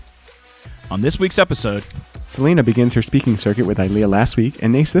On this week's episode, Selena begins her speaking circuit with ILEA last week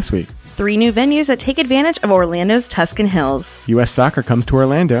and NACE this week. 3 new venues that take advantage of Orlando's Tuscan Hills. U.S. Soccer comes to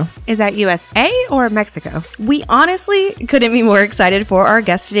Orlando. Is that USA or Mexico? We honestly couldn't be more excited for our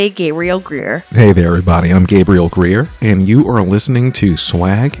guest today, Gabriel Greer. Hey there, everybody. I'm Gabriel Greer, and you are listening to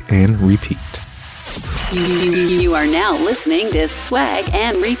Swag and Repeat. You are now listening to Swag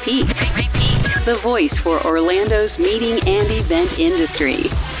and Repeat. The voice for Orlando's meeting and event industry.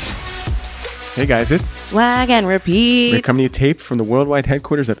 Hey guys, it's Swag and Repeat. we're coming to you taped from the worldwide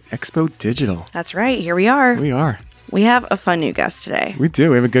headquarters of Expo Digital. That's right. Here we are. We are. We have a fun new guest today. We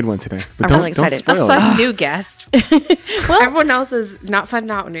do. We have a good one today. But I'm really excited. Don't spoil A it. fun new guest. Everyone else is not fun,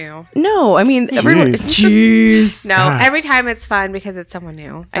 not new. No, I mean, everyone. Jeez. No, God. every time it's fun because it's someone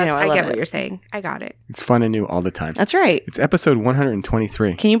new. I know, I love get it. what you're saying. I got it. It's fun and new all the time. That's right. It's episode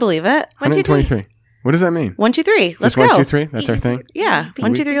 123. Can you believe it? 1, 2, 3. 123. What does that mean? 1, 2, 3. Let's Just go. 1, 2, 3? That's our thing? Yeah.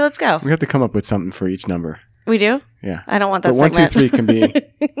 1, 2, 3. Let's go. We have to come up with something for each number. We do? Yeah. I don't want that But 1, 2, segment. 3 can be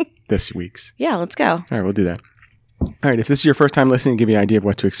this week's. Yeah, let's go. All right, we'll do that. All right, if this is your first time listening, to give you an idea of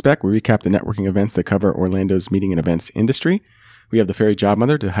what to expect, we recap the networking events that cover Orlando's meeting and events industry. We have the Fairy Job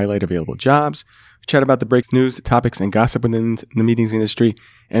Mother to highlight available jobs. We chat about the breaks, news, topics, and gossip within the meetings industry.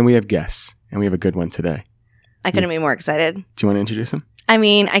 And we have guests, and we have a good one today. I couldn't be more excited. Do you want to introduce him? I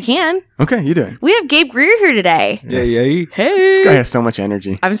mean, I can. Okay, you do it. We have Gabe Greer here today. Yay. Hey. This guy has so much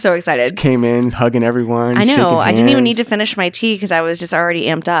energy. I'm so excited. Just came in, hugging everyone. I know. shaking I didn't even hands. need to finish my tea because I was just already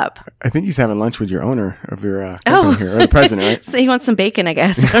amped up. I think he's having lunch with your owner of your company here, or the president, right? So he wants some bacon, I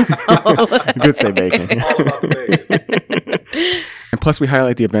guess. I don't know. You could say bacon. And plus, we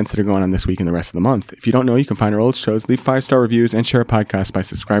highlight the events that are going on this week and the rest of the month. If you don't know, you can find our old shows, leave 5-star reviews, and share a podcast by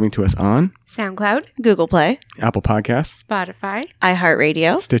subscribing to us on SoundCloud, Google Play, Apple Podcasts, Spotify,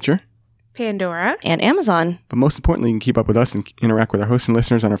 iHeartRadio, Stitcher. Pandora. and Amazon. But most importantly, you can keep up with us and interact with our hosts and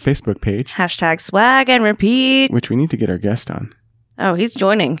listeners on our Facebook page, Hashtag swag and repeat. which we need to get our guest on. Oh, he's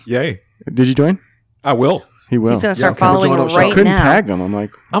joining. Yay. Did you join? I will. He will. He's going to start okay. following Join up shop. right Couldn't now. tag him. I'm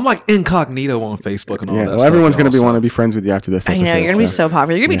like, I'm like incognito on Facebook and all yeah. that Well, stuff. everyone's going to y'all, want to so- be friends with you after this I episode. know. You're going to be so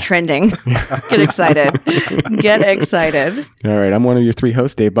popular. You're going to be trending. Get excited. Get excited. All right, I'm one of your 3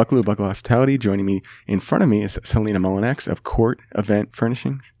 hosts, Dave Bucklew of Bucklew Hospitality. Joining me in front of me is Selena Molinex of Court Event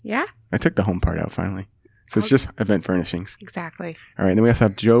Furnishings. Yeah, I took the home part out finally. So it's just event furnishings. exactly. All right, and then we also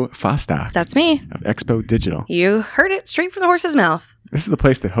have Joe Fostock That's me. of Expo Digital. You heard it straight from the horse's mouth. This is the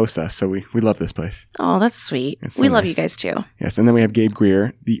place that hosts us, so we love this place. Oh, that's sweet. It's so We love nice. you guys too. Yes, and then we have Gabe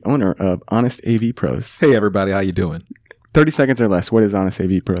Greer, the owner of Honest AV Pros. Hey, everybody. How you doing? 30 seconds or less. What is Honest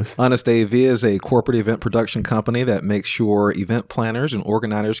AV Pros? Honest AV is a corporate event production company that makes sure event planners and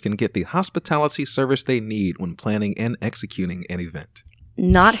organizers can get the hospitality service they need when planning and executing an event.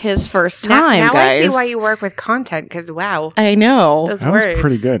 Not his first Now, time, now guys. I see why you work with content because wow, I know. those That words. was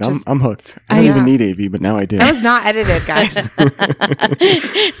pretty good. just- I'm hooked. I don't I even know. need AV, but now I do. that was not edited, guys.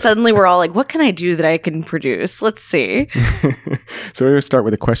 Suddenly we're all like, what can I do that I can produce? Let's see. So we're going to start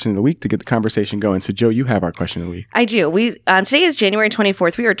with a question of the week to get the conversation going. So Joe, you have our question of the week. I do. We today is January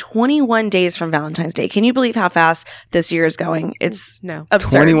 24th. We are 21 days from Valentine's Day. Can you believe how fast this year is going? It's No.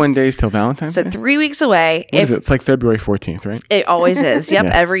 absurd. 21 days till Valentine's So Day? 3 weeks away. What is it? It's like February 14th, right? It always is. Yep,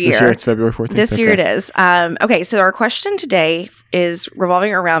 Yes. every This year. year it's February 14th? This year it Okay. is. Okay, so our question today is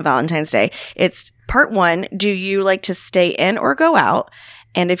revolving around Valentine's Day. It's part 1. Do you like to stay in or go out?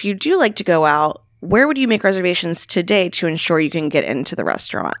 And if you do like to go out, where would you make reservations today to ensure you can get into the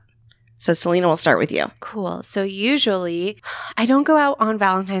restaurant? So Selena, we'll start with you. Cool. So usually I don't go out on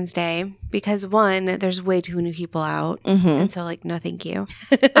Valentine's Day because 1, there's way too many people out. Mm-hmm. And so like, no, thank you.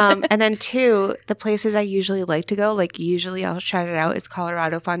 And then 2, the places I usually like to go, like usually I'll shout it out. It's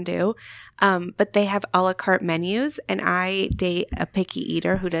Colorado Fondue. But they have a la carte menus and I date a picky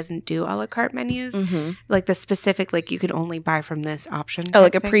eater who doesn't do a la carte menus. Like the specific, like you can only buy from this option. Oh,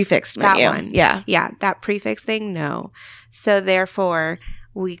 like type a thing. prefixed That menu. one. Yeah. Yeah, that prefix thing, no. So therefore,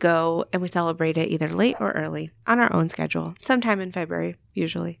 we go and we celebrate it either late or early on our own schedule, sometime in February,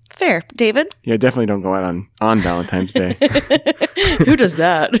 usually. Fair. David? Yeah, definitely don't go out on Valentine's Day. Who does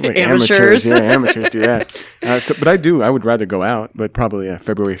that? Like Amateurs. Yeah, amateurs do that. But I would rather go out, but probably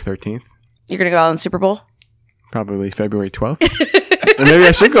February 13th. You're going to go out on Super Bowl? Probably February 12th. Or maybe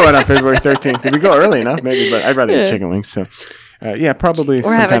I should go out on February 13th. If we go early enough, maybe, but I'd rather get chicken wings. So, yeah, probably We're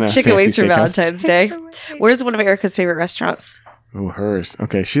some having kind of chicken wings for fancy steakhouse. Valentine's Day. Where's one of Erica's favorite restaurants? Oh, hers.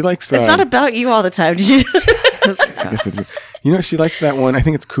 Okay, she likes... It's not about you all the time. Did you? Yes, it is. You know, she likes that one. I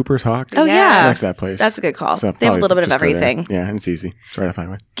think it's Cooper's Hawk. Oh, Yeah. yeah. She likes that place. That's a good call. So They have a probably little bit of just go there. everything. Yeah, and it's easy. It's right off the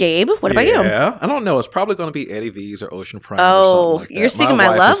highway. Gabe, what about you? Yeah, I don't know. It's probably going to be Eddie V's or Ocean Prime. or Oh, something like that. you're speaking my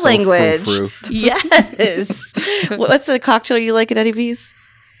wife love is so language. frou-frou. Yes. What's the cocktail you like at Eddie V's?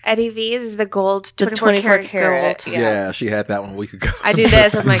 Eddie V's is the gold, The 24 karat gold. Yeah, she had that one a week ago. I do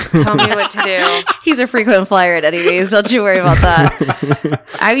this. I'm like, tell me what to do. He's a frequent flyer at Eddie V's. Don't you worry about that.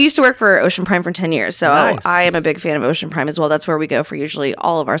 I used to work for Ocean Prime for 10 years, so Nice. I am a big fan of Ocean Prime as well. That's where we go for usually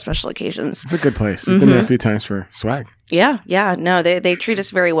all of our special occasions. It's a good place. We've been there a few times for swag. Yeah. No, they treat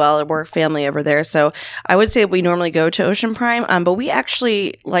us very well. We're family over there. So I would say we normally go to Ocean Prime, but we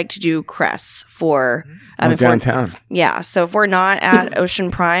actually like to do Cress for if we're- Downtown. Yeah. So if we're not at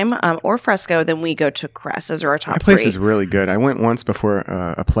Ocean Prime or Fresco, then we go to Cress. Those are our top That place three. is really good. I went once before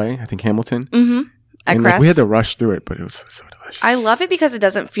a play, I think Hamilton. At And Cress. we had to rush through it, but it was so delicious. I love it because it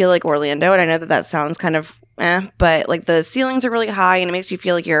doesn't feel like Orlando. And I know that sounds kind of but like the ceilings are really high and it makes you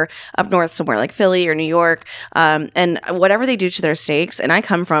feel like you're up north somewhere like Philly or New York. And whatever they do to their steaks, and I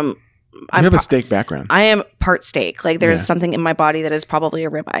come from, You have a steak background. I am part steak. Like there's Yeah. something in my body that is probably a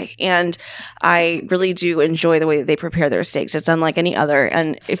ribeye. And I really do enjoy the way that they prepare their steaks. It's unlike any other.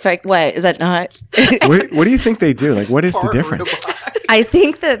 And in fact, what is that not? What do you think they do? Like, what is the difference? I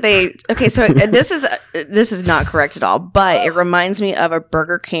think that so this is not correct at all, but it reminds me of a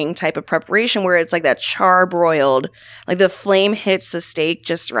Burger King type of preparation where it's like that char broiled, like the flame hits the steak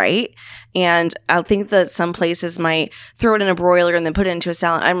just right. And I think that some places might throw it in a broiler and then put it into a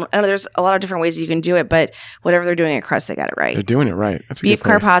salad. I know there's a lot of different ways you can do it, but whatever they're doing at Crest, they got it right. They're doing it right. That's a Beef good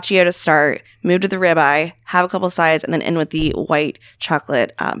place. carpaccio to start, move to the ribeye, have a couple sides, and then end with the white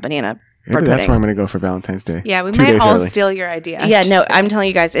chocolate banana Maybe bread that's pudding. where I'm going to go for Valentine's Day. Yeah, we 2 might days all early. steal your idea. Yeah, no, I'm telling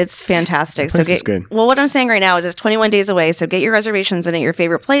you guys, it's fantastic. The place is good. Well, what I'm saying right now is it's 21 days away, so get your reservations in at your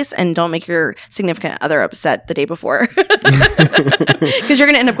favorite place and don't make your significant other upset the day before. Because you're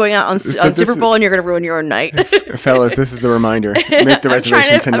going to end up going out on this Super is- Bowl and you're going to ruin your own night. Fellas, this is the reminder. Make the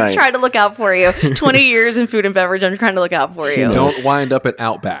reservation I'm tonight. trying to look out for you. 20 years in food and beverage, I'm trying to look out for you. Don't wind up at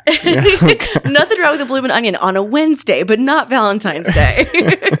Outback. Nothing wrong with a bloomin' onion on a Wednesday, but not Valentine's Day.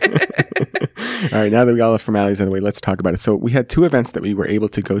 All right, now that we got all the formalities out of the way, let's talk about it. So we had 2 events that we were able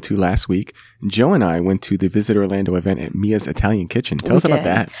to go to last week. Joe and I went to the Visit Orlando event at Mia's Italian Kitchen. Tell us about did.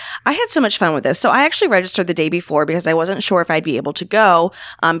 that. I had so much fun with this. So I actually registered the day before because I wasn't sure if I'd be able to go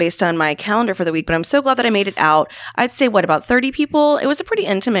based on my calendar for the week, but I'm so glad that I made it out. I'd say, about 30 people? It was a pretty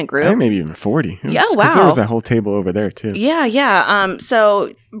intimate I group. think maybe even 40. It was- Yeah, 'cause wow. There was that whole table over there, too. Yeah. So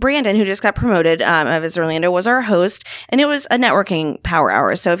Brandon, who just got promoted of Visit Orlando, was our host, and it was a networking power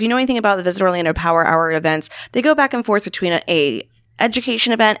hour. So if you know anything about the Visit Orlando Power Hour events, they go back and forth between a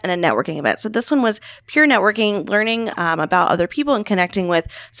education event and a networking event. So this one was pure networking, learning about other people and connecting with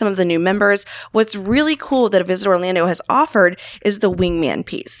some of the new members. What's really cool that Visit Orlando has offered is the wingman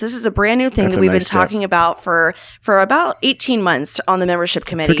piece. This is a brand new thing That's that a we've nice been step. talking about for about 18 months on the membership It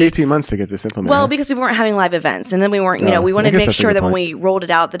committee. took 18 months to get this implemented. Well, because we weren't having live events, and then we weren't, Oh, we I wanted to guess make that's a sure good that when point. we rolled it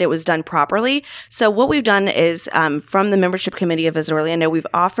out that it was done properly. So what we've done is from the membership committee of Visit Orlando, we've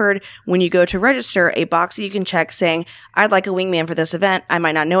offered when you go to register a box that you can check saying, I'd like a wingman for this event. I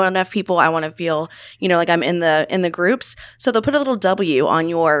might not know enough people. I want to feel, like I'm in the groups. So they'll put a little W on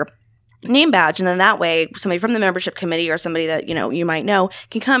your name badge, and then that way somebody from the membership committee or somebody that you might know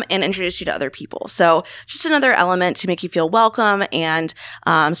can come and introduce you to other people. So just another element to make you feel welcome and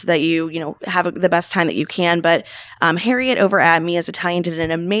so that you have the best time that you can. But Harriet over at Mia's Italian did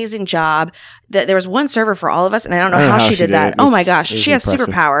an amazing job. There was one server for all of us, and I don't know how she did that. it. Oh my It gosh, was she has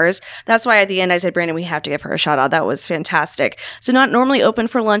impressive. superpowers. That's why at the end I said, Brandon, we have to give her a shout out. That was fantastic. So not normally open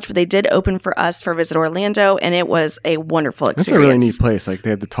for lunch, but they did open for us for Visit Orlando, and it was a wonderful experience. That's a really neat place. Like, they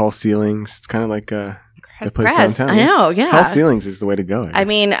had the tall ceilings. It's kind of like the place Crest. downtown. I know, yeah. Tall ceilings is the way to go. I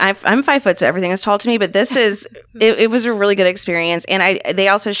mean, I'm 5 foot, so everything is tall to me. But this is it was a really good experience, and they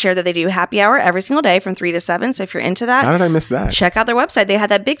also share that they do happy hour every single day from 3 to 7. So if you're into How that, did I miss that? check out their website. They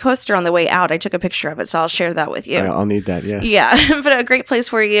had that big poster on the way out. I took a picture of it, so I'll share that with you. I'll need that, yes. Yeah, but a great place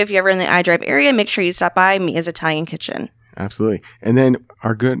for you if you're ever in the iDrive area. Make sure you stop by Mia's Italian Kitchen. Absolutely. And then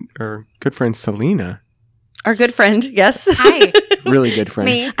our good friend Selena, Our good friend, yes, Hi. really good friend.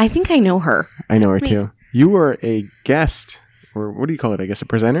 Me. I think I know her. I know her me. too. You were a guest, or what do you call it? I guess a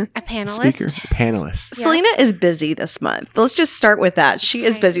presenter? A panelist. Speaker? Panelist. Selena is busy this month. Let's just start with that. She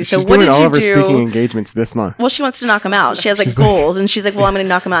is busy. So She's what doing did all you of her do? speaking engagements this month. Well, she wants to knock them out. She has like goals, and she's like, "Well, I'm going to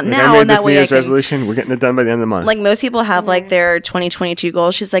knock them out Like, now, I made and this that New way I Year's can." resolution. We're getting it done by the end of the month. Like most people have like their 2022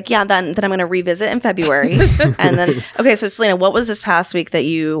 goals. She's like, "Yeah, then I'm going to revisit in February." And then, okay, so Selena, what was this past week that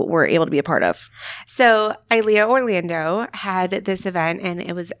you were able to be a part of? So ILEA Orlando had this event, and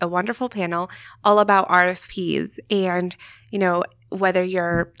it was a wonderful panel all about RFPs. And, whether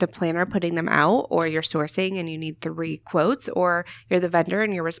you're the planner putting them out or you're sourcing and you need 3 quotes, or you're the vendor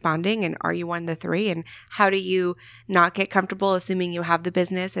and you're responding, and are you one of the 3? And how do you not get comfortable assuming you have the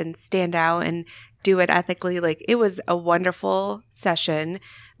business and stand out and do it ethically. Like, it was a wonderful session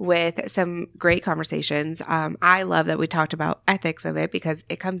with some great conversations. I love that we talked about ethics of it because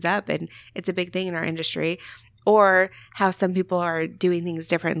it comes up and it's a big thing in our industry, or how some people are doing things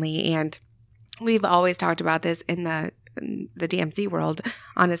differently. And we've always talked about this in the DMC world,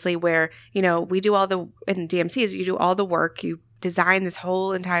 honestly, where, you know, we do in DMCs, you do all the work, you design this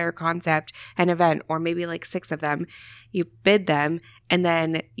whole entire concept and event, or maybe like 6 of them, you bid them, and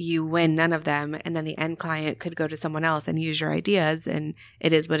then you win none of them, and then the end client could go to someone else and use your ideas, and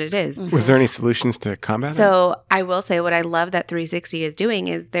it is what it is. Mm-hmm. Was there any solutions to combat that? So I will say what I love that 360 is doing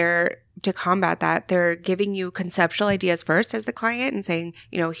is to combat that, they're giving you conceptual ideas first as the client and saying,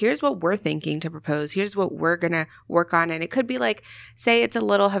 you know, here's what we're thinking to propose. Here's what we're going to work on. And it could be like, say it's a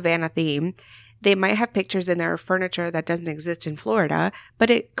little Havana theme. They might have pictures in their furniture that doesn't exist in Florida,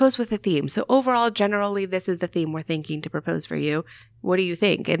 but it goes with the theme. So overall, generally, this is the theme we're thinking to propose for you. What do you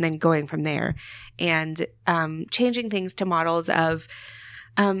think? And then going from there and changing things to models of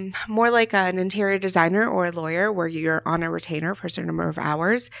more like an interior designer or a lawyer where you're on a retainer for a certain number of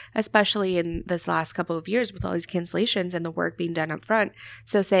hours, especially in this last couple of years with all these cancellations and the work being done up front.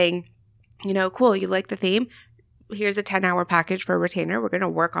 So saying, you know, cool, you like the theme? Here's a 10-hour package for a retainer. We're going to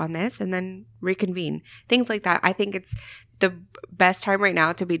work on this and then reconvene. Things like that. I think it's the best time right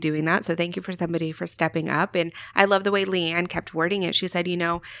now to be doing that. So thank you for somebody for stepping up. And I love the way Leanne kept wording it. She said, you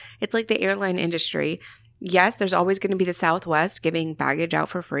know, it's like the airline industry. Yes, there's always going to be the Southwest giving baggage out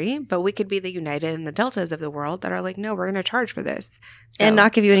for free, but we could be the United and the Deltas of the world that are like, no, we're going to charge for this. So, And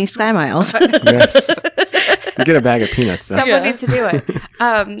not give you any Sky Miles. Yes. You get a bag of peanuts, though. someone needs to do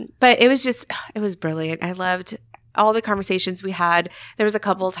it. But it was brilliant. I loved all the conversations we had. There was a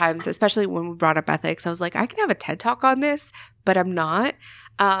couple of times, especially when we brought up ethics, I was like, I can have a TED Talk on this, but I'm not.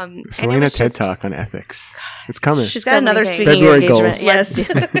 Selena TED Talk on ethics. It's coming. She's got So another many speaking February engagement. goals. Yes.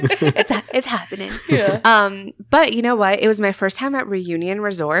 it's happening. Yeah. But you know what? It was my first time at Reunion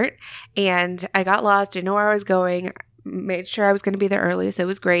Resort, and I got lost, didn't know where I was going. Made sure I was going to be there early, so it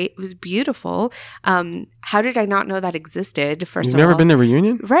was great. It was beautiful. How did I not know that existed? First You've of all, never been to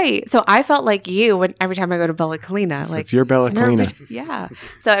Reunion? right? So I felt like you every time I go to Bella Collina, like It's your Bella never Collina. been- yeah.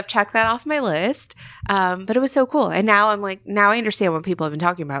 So I've checked that off my list. But it was so cool, and now I'm like, now I understand what people have been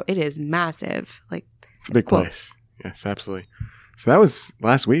talking about. It is massive. Like, It's a big cool. place. Yes, absolutely. So that was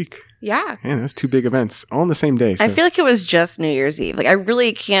last week. yeah. Man, that was 2 big events all on the same day. So I feel like it was just New Year's Eve. Like, I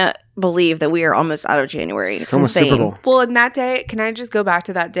really can't believe that we are almost out of January. It's almost insane. Super Bowl. Well, in that day, can I just go back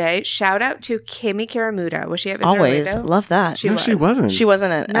to that day? Shout out to Kimmy Karamuda. Was she at Visit Always. Orlando? Love that. She no, was. she wasn't. She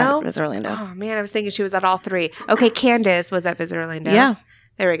wasn't at No? Visit Orlando. Oh man, I was thinking she was at all 3. Okay, Candace was at Visit Orlando. Yeah.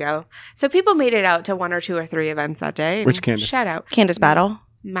 There we go. So people made it out to 1 or 2 or 3 events that day. and Which Candace? Shout out. Candace Battle.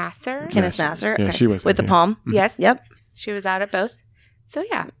 Masser. Candace Nasser. Yeah, she was With there, the yeah. palm. Yes. Yep. She was out at both. So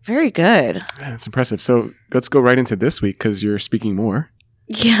yeah. Very good. Man, that's impressive. So let's go right into this week because you're speaking more.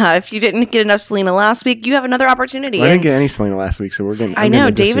 Yeah. If you didn't get enough Selena last week, you have another opportunity. Well, I didn't And get any Selena last week, so we're getting. I I'm know. getting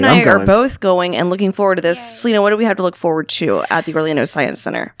it this Dave and week. I I'm are going. both going and looking forward to this. Selena, what do we have to look forward to at the Orlando Science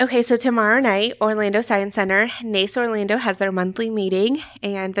Center? Okay, so tomorrow night, Orlando Science Center, NACE Orlando has their monthly meeting,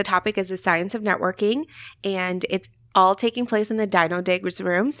 and the topic is the science of networking, and it's all taking place in the Dino Digs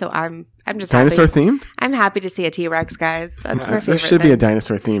room. So I'm just Dinosaur happy. themed? I'm happy to see a T-Rex, guys. That's my favorite. There should be a thing.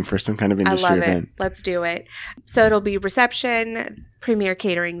 dinosaur theme for some kind of I industry love event. it. Let's do it. So it'll be reception. Premier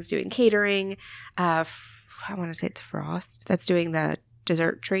Catering's doing catering. I want to say it's Frost that's doing the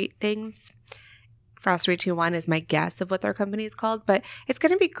dessert treat things. Frost 321 is my guess of what their company is called, but it's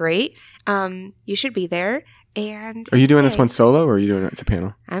going to be great. You should be there. And Are you doing this hey, one solo or are you doing it as a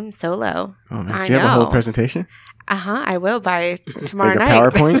panel? I'm solo. Oh, man. I So you have a whole know. presentation? I will by tomorrow Like a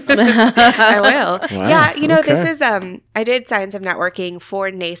night. PowerPoint? I will. Wow, Yeah, you know, this okay. is I did Science of Networking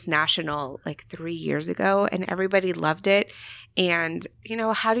for NACE National like 3 years ago, and everybody loved it. And you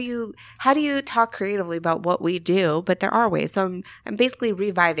know, how do you talk creatively about what we do? But there are ways. So I'm basically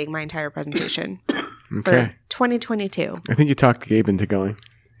reviving my entire presentation Okay. for 2022. I think you talked Gabe into going.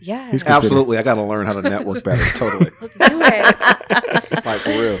 Yeah, He's considered. Absolutely. I got to learn how to network better. Totally. let's do it. Like, for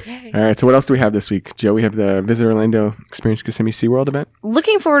real. Yay. All right. So what else do we have this week? Joe, we have the Visit Orlando Experience Kissimmee SeaWorld event.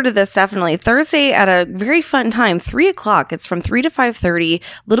 Looking forward to this definitely. Thursday at a very fun time, 3 o'clock. It's from 3 to 5:30. A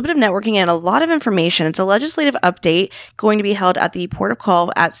little bit of networking and a lot of information. It's a legislative update going to be held at the Port of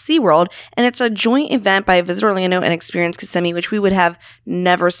Call at SeaWorld. And it's a joint event by Visit Orlando and Experience Kissimmee, which we would have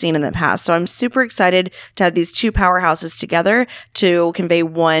never seen in the past. So I'm super excited to have these two powerhouses together to convey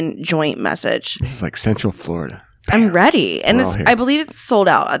one joint message. This is like Central Florida. I'm ready. And We're all it's, here. I believe it's sold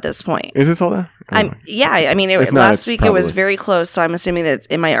out at this point. Is it sold out? I mean, If not, last it's week it was probably- very close, so I'm assuming that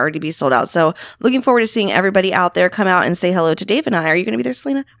it might already be sold out. So looking forward to seeing everybody out there come out and say hello to Dave and I. Are you going to be there,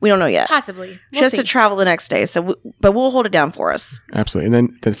 Selena? We don't know yet. Possibly. She has to travel the next day, but we'll hold it down for us. Absolutely. And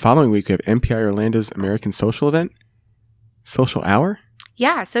then the following week, we have MPI Orlando's American Social event, Social Hour.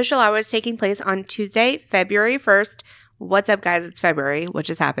 Yeah, Social Hour is taking place on Tuesday, February 1st. What's up, guys? It's February, which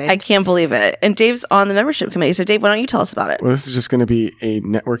has happened. I can't believe it. And Dave's on the membership committee. So, Dave, why don't you tell us about it? Well, this is just going to be a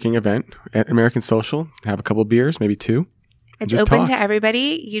networking event at American Social. Have a couple beers, maybe 2. It's just open talk. to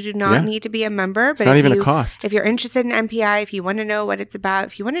everybody. You do not Yeah. need to be a member. But It's not if even you, a cost. If you're interested in MPI, if you want to know what it's about,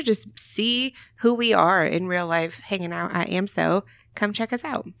 if you want to just see who we are in real life hanging out at AMSO, come check us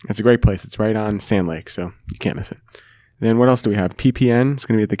out. It's a great place. It's right on Sand Lake, so you can't miss it. Then what else do we have? PPN. It's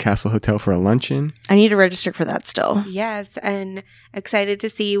going to be at the Castle Hotel for a luncheon. I need to register for that still. Yes, and excited to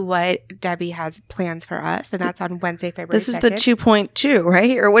see what Debbie has plans for us. And that's on Wednesday, February This is 2nd. the 2.2,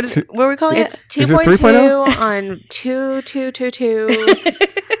 right? Or what are we calling It's it? 2.2 on 2222.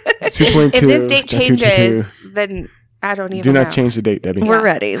 2.2. If this date 2.2. changes, then I don't even Do not know. change the date, Debbie. We're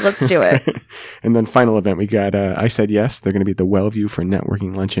ready. Let's do it. And then final event, we got I Said Yes. They're going to be at the Wellview for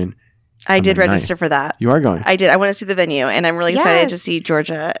networking luncheon. I On did the register 9th. for that. You are going. I did. I want to see the venue, and I'm really excited Yes. to see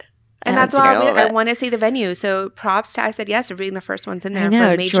Georgia. And I that's haven't seen her in a why little I bit. want to see the venue. So props to I Said Yes for being the first ones in there. I for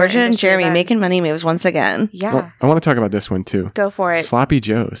know. major Georgia and industry Jeremy events. making money moves once again. Yeah, Well, I want to talk about this one too. go for it. Sloppy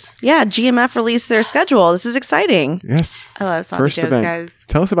Joe's. Yeah, GMF released their schedule. This is exciting. Yes. I love Sloppy First Joe's, event. guys.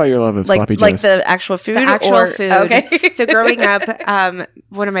 Tell us about your love of Like Sloppy Joe's. like the actual food. The actual or, food. Okay. So growing up,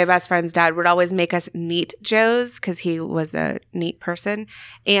 one of my best friends' dad would always make us neat Joe's because he was a neat person.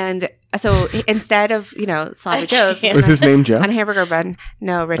 And so instead of, Sloppy Joe's can't. Was his name Joe? on a hamburger bun,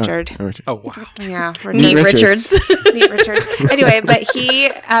 no, Richard. Oh, Richard. Oh, wow. Yeah, Neat Neat Richards. Neat Richard. Anyway, but he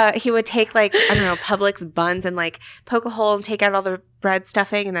would take Publix buns and poke a hole and take out all the bread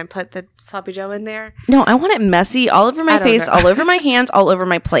stuffing and then put the Sloppy Joe in there. No, I want it messy all over my I don't face, know. all over my hands, all over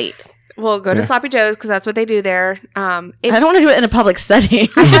my plate. Well, go to Yeah. Sloppy Joe's because that's what they do there. I don't want to do it in a public setting.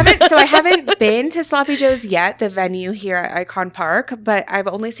 I haven't been to Sloppy Joe's yet, the venue here at Icon Park, but I've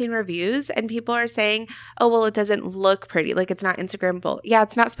only seen reviews and people are saying, "Oh, well, it doesn't look pretty. Like it's not Instagrammable." Yeah,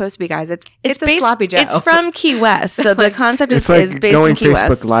 it's not supposed to be, guys. It's a based, Sloppy Joe. It's from Key West, so the concept It's is like based going in Key Facebook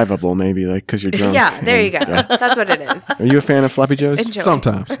West. Liveable, maybe, because you're drunk. Yeah, there you go. Yeah. That's what it is. Are you a fan of Sloppy Joe's? Enjoy.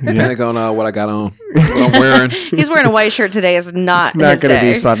 Sometimes, depending on what I got on, what I'm wearing. He's wearing a white shirt today. Is not It's not his going to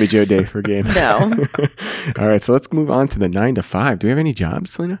day. be Sloppy Joe day for game. No. All right, so let's move on to the 9 to 5. Do we have any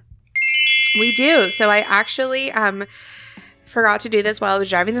jobs, Selena? We do. So I actually forgot to do this while I was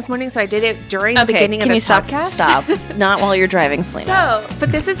driving this morning, so I did it during the beginning of can this you podcast. stop? Not while you're driving, Selena. So,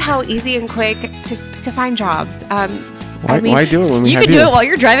 but this is how easy and quick to find jobs. Why do it when we you have can do it while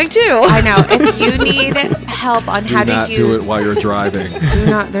you're driving too. I know. If you need help on Do how not to do use, it while you're driving. do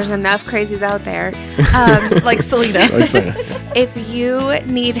not. There's enough crazies out there. like Selena. Like Selena. If you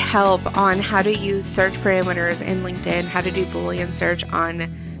need help on how to use search parameters in LinkedIn, how to do Boolean search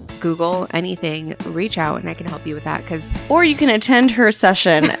on Google, anything, reach out and I can help you with that. Because Or you can attend her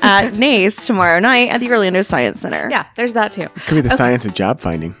session at NACE tomorrow night at the Orlando Science Center. yeah, there's that too. Could be the science of job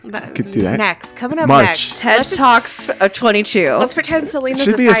finding. Could do that. Next, coming up March. next, TED let's just- Talks of 22. Let's pretend Selena's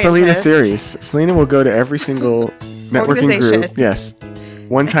Should a be a Selena scientist. series. Selena will go to every single networking Organization. group. Yes.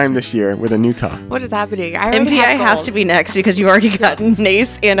 One time this year with a new talk. What is happening? I already MPI have has goals. to be next because you already got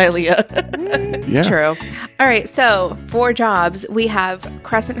NACE and ILEA. Yeah. True. All right. So for jobs, we have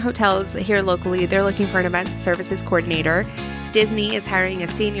Crescent Hotels here locally. They're looking for an event services coordinator. Disney is hiring a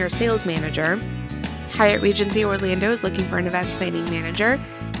senior sales manager. Hyatt Regency Orlando is looking for an event planning manager.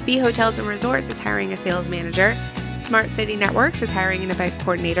 B Hotels and Resorts is hiring a sales manager. Smart City Networks is hiring an event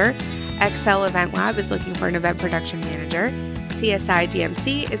coordinator. Excel Event Lab is looking for an event production manager. CSI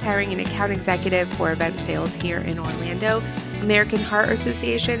DMC is hiring an account executive for event sales here in Orlando. American Heart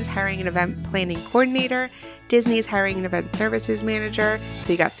Association is hiring an event planning coordinator. Disney is hiring an event services manager.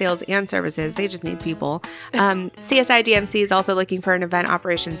 So you got sales and services. They just need people. CSI DMC is also looking for an event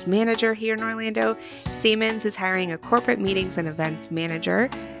operations manager here in Orlando. Siemens is hiring a corporate meetings and events manager.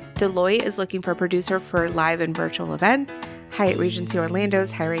 Deloitte is looking for a producer for live and virtual events. Hyatt Regency Orlando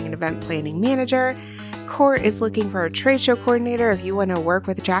is hiring an event planning manager. Court is looking for a trade show coordinator. If you want to work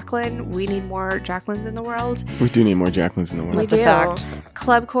with Jacqueline, we need more Jacquelines in the world. We do need more Jacquelines in the world. That's a fact.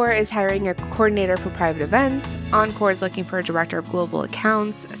 Club Corps is hiring a coordinator for private events. Encore is looking for a director of global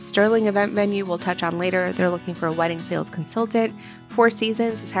accounts. Sterling Event Venue we'll touch on later. They're looking for a wedding sales consultant. Four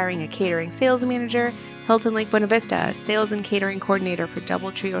Seasons is hiring a catering sales manager. Hilton Lake Buena Vista, sales and catering coordinator for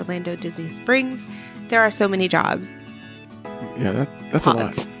Doubletree Orlando Disney Springs. There are so many jobs. Yeah, that's a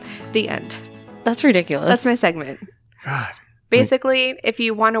lot. Pause. The end. That's ridiculous. That's my segment. God. Basically, if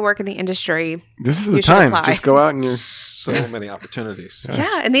you want to work in the industry, This is You the should time. apply. Just go out and you're. So many opportunities.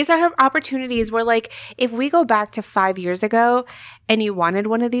 yeah, and these are opportunities where, like, if we go back to 5 years ago and you wanted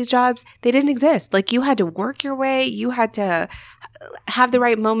one of these jobs, they didn't exist. Like, you had to work your way. You had to have the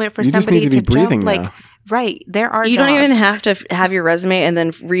right moment for You just somebody need to be breathing jump. Like, now. right, there are You don't jobs. even have to have your resume and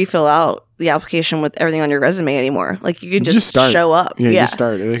then refill out the application with everything on your resume anymore. Like you can just start. show up. Yeah, you just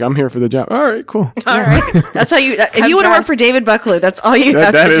start. Like, I'm here for the job. All right, cool. All right. That's how you. If you want to work for David Buckley, that's all you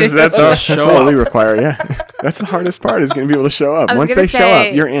have That to is do. that's all we require. Yeah, that's the hardest part is going to be able to show up. I was Once gonna they show say-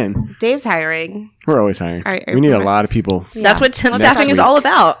 up, you're in. Dave's hiring. We're always hiring. All right, we need a right. lot of people. That's what temp Next staffing is week. all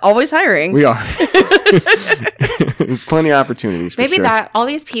about. Always hiring. We are. There's plenty of opportunities. For Maybe sure. that all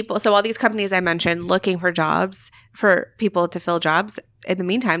these people, so all these companies I mentioned looking for jobs, for people to fill jobs, in the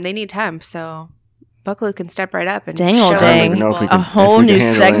meantime, they need temp. So Bucklew can step right up and Dang, show old other dang. I don't even know if we people. can- A whole we new handle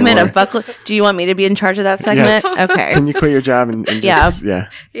it segment anymore. of Buckle. Do you want me to be in charge of that segment? Yes. Okay. Can you quit your job and just, yeah.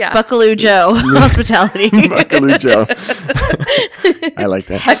 Yeah. Buckaloo Joe Hospitality. Buckaloo Joe. I like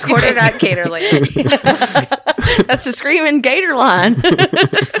that. Headquartered at Gatorland. That's the screaming gator line.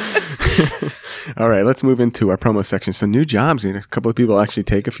 All right, let's move into our promo section. So new jobs. A couple of people actually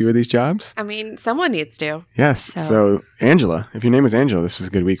take a few of these jobs. I mean, someone needs to. Yes. So Angela, if your name was Angela, this was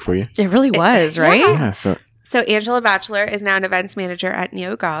a good week for you. It really was, right? Yeah. So So Angela Batchelor is now an events manager at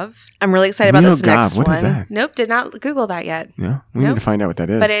NeoGov. I'm really excited about this NeoGov, next what one. is that? Nope, did not Google that yet. No, we need Nope. to find out what that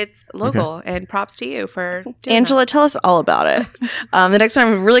is. But it's local, and props to you for doing Angela, tell us all about it. The next one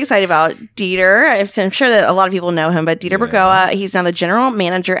I'm really excited about, Dieter. I'm sure that a lot of people know him, but Dieter Bergoa, he's now the general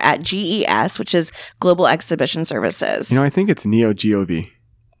manager at GES, which is Global Exhibition Services. I think it's Neo GOV. that.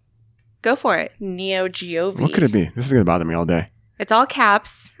 Go for it. Neo GOV. What could it be? This is going to bother me all day. It's all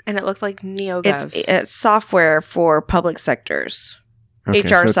caps, and it looks like NeoGov. It's software for public sectors. Okay, HR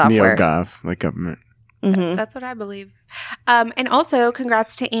so it's software. NeoGov, like government. Mm-hmm. That's what I believe. And also,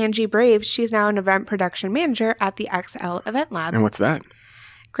 congrats to Angie Brave. She's now an event production manager at the XL Event Lab. And what's that?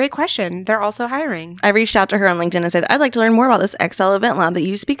 Great question. They're also hiring. I reached out to her on LinkedIn and said, I'd like to learn more about this XL event lab that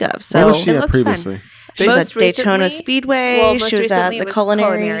you speak of. Where So was she it at looks fun. previously? she was Most at Daytona recently- Speedway. most She was at recently the it was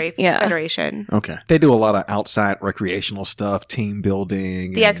Culinary. Yeah. Federation. Okay. They do a lot of outside recreational stuff, team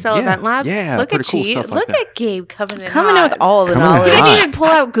building. The and- XL Event Lab. Yeah, Look pretty at cool you. stuff like Look that. at Gabe coming in Coming in hot. with all the Coming in knowledge. He hot. didn't even pull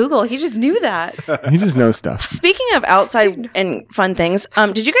out Google. He just knew that. He just knows stuff. Speaking of outside and fun things,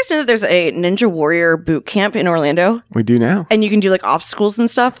 did you guys know that there's a Ninja Warrior boot camp in Orlando? We do now. And you can do like obstacles and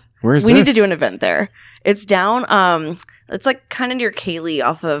stuff? Where is We need this? to do an event there. It's down, it's like kind of near Kaylee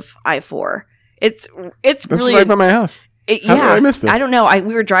off of I-4. It's That's really right by my house. How did I miss this? I don't know.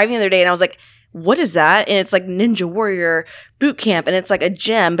 We were driving the other day and I was like, what is that? And it's like Ninja Warrior boot camp, and it's like a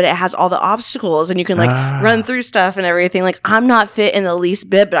gym, but it has all the obstacles and you can like run through stuff and everything. Like I'm not fit in the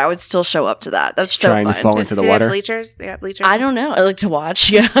least bit, but I would still show up to that. That's so Trying to fun. fall into the Do they have water. bleachers? They got bleachers? I don't know. I like to watch.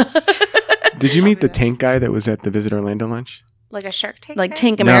 Yeah. Did you meet the tank guy that was at the Visit Orlando lunch? Like a Shark Tank? Like guy?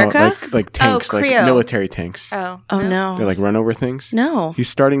 Tank America? No, like tanks, like Creo. military tanks. Oh. Oh no. They're like run over things. No. He's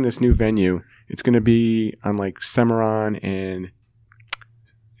starting this new venue. It's going to be on like Cimarron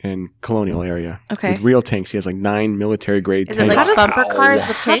and Colonial area. Okay. With real tanks. He has like 9 military grade Is it tanks. like bumper cars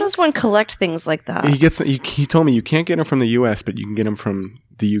with How does tanks? one collect things like that? He told me you can't get them from the US, but you can get them from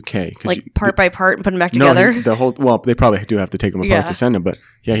the UK. 'cause Like you- part by part and put them back No, together? the whole. Well, they probably do have to take them apart Yeah. to send them, but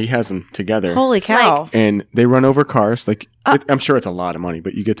yeah, he has them together. Holy cow. And they run over cars. Like I'm sure it's a lot of money,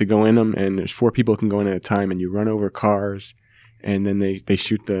 but you get to go in them, and there's 4 people can go in at a time, and you run over cars, and then they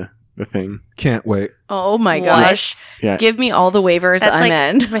shoot the thing. Can't wait. Oh my What? gosh. Yeah. Give me all the waivers. That's I'm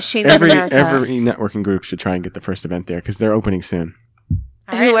like in. Machine of Every America. networking group should try and get the first event there because they're opening soon.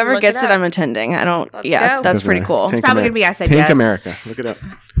 All right, Whoever look gets it, up. I'm attending. I don't. Let's yeah, go. that's Doesn't pretty matter. cool. Tank probably Amer- gonna be I Said Tank Yes. America. Look it up.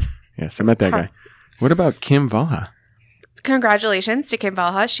 Yes, I met that guy. What about Kim Vaha? Congratulations to Kim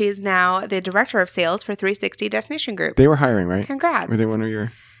Valha. She's now the director of sales for 360 Destination Group. They were hiring, right? Congrats. Were they one of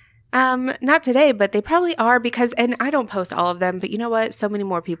your? Not today, but they probably are because, and I don't post all of them, but you know what? So many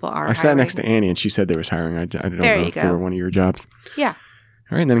more people are. I sat hiring. next to Annie, and she said they was hiring. I don't There know you if they go. were one of your jobs. Yeah. All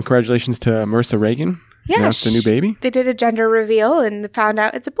right, and then congratulations to Marissa Reagan. Yeah. Announced a new baby. They did a gender reveal and found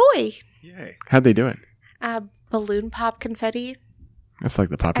out it's a boy. Yay. How'd they do it? Balloon pop confetti. That's like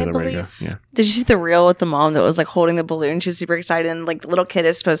the popular way to go. believe. Yeah. Did you see the reel with the mom that was like holding the balloon? She's super excited, and like the little kid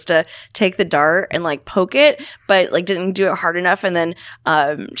is supposed to take the dart and like poke it, but like didn't do it hard enough, and then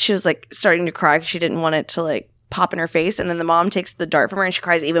she was like starting to cry because she didn't want it to like pop in her face, and then the mom takes the dart from her and she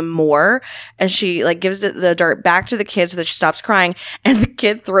cries even more, and she like gives the dart back to the kid so that she stops crying, and the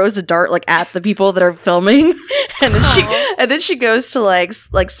kid throws the dart like at the people that are filming, and then she goes to like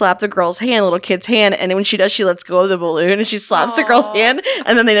slap the girl's hand, little kid's hand, and when she does, she lets go of the balloon and she slaps the girl's Aw. hand,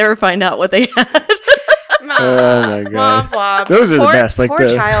 and then they never find out what they had. Oh my god. Womp womp. Those are the Poor- best. Like poor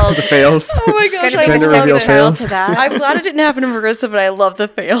the, child. the fails. Oh my gosh, Gonna I be Gender the love reveal it. child fails. to that. I'm glad it didn't happen to Marissa, but I love the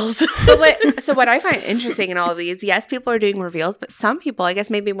fails. So what I find interesting in all of these, yes, people are doing reveals, but some people, I guess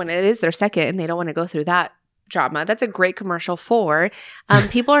maybe when it is their second and they don't want to go through that drama, that's a great commercial for.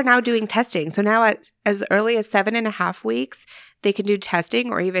 People are now doing testing. So now at as early as 7.5 weeks, they can do testing,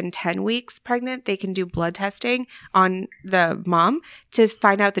 or even 10 weeks pregnant, they can do blood testing on the mom to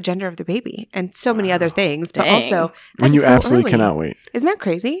find out the gender of the baby and so many other things. But Dang. also, that When is you so absolutely early. cannot wait. Isn't that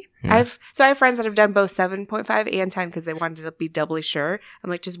crazy? Yeah. I have friends that have done both 7.5 and 10 because they wanted to be doubly sure.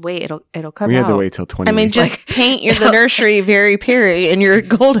 I'm like, just wait, it'll come We out. had to wait till 20 I mean, weeks. just paint your the nursery very Perry and you're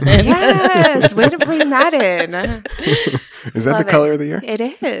golden. Yes, way to bring that in. Is that love the it. color of the year? It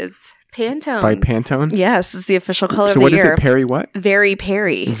is Pantone. By Pantone? Yes, it's the official color So of the what is year. it? Perry what? Very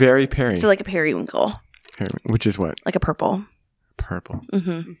Perry. Very Perry. So like a periwinkle, Perry. Which is what? like a purple. Purple.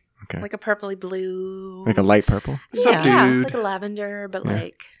 Mm-hmm. Okay. Like a purpley blue. Like a light purple? yeah, dude. like a lavender, but Yeah.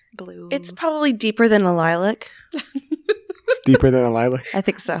 like blue. It's probably deeper than a lilac. It's deeper than a lilac? I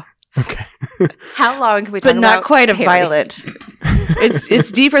think so, Okay. How long can we talk but about not quite a Perry? violet.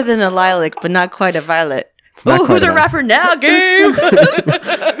 it's deeper than a lilac, but not quite a violet. It's not Oh, quite who's a a- rapper now, Gabe?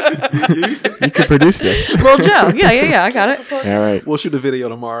 You could produce this. Lil Joe. Yeah. I got it. All right. We'll shoot a video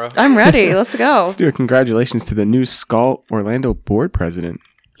tomorrow. I'm ready. Let's go. Let's do a congratulations to the new Skull Orlando board president.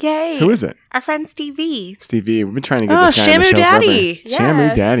 Yay. Who is it? Our friend Stevie. Stevie. We've been trying to get Oh, this guy on the Shamu show Daddy. forever. Shamu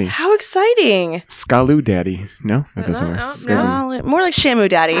Yes. Daddy. How exciting! Skalu Daddy. No, that doesn't work. no, Doesn't- More like Shamu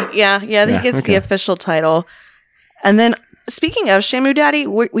Daddy. Yeah. I Yeah, think it's okay. the official title. And then speaking of Shamu Daddy,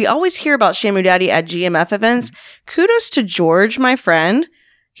 we always hear about Shamu Daddy at GMF events. Kudos to George, my friend.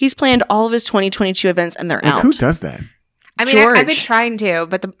 He's planned all of his 2022 events and they're Like, out. who does that? I mean, I've been George. trying to,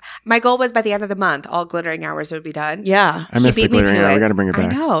 but my goal was by the end of the month, all glittering hours would be done. Yeah. I missed the beat me glittering to hour. it. We got to bring it I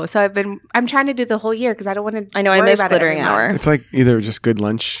back. know. So I'm trying to do the whole year because I don't want to. I know, I miss glittering hour. It's like either just good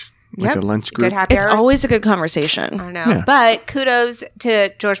lunch, like Yep. a lunch group. Good happy It's hours. always a good conversation. I know. Yeah. But kudos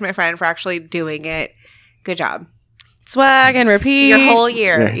to George, my friend, for actually doing it. Good job. Swag and repeat. Your whole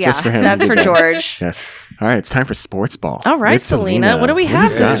year. Yeah, Yeah. just for him. That's for George. Yes. All right, it's time for sports ball. All right, With Selena. What do we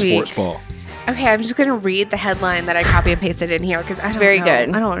have Yeah, this week? sports ball. Okay, I'm just going to read the headline that I copy and pasted in here because I don't Very know. good.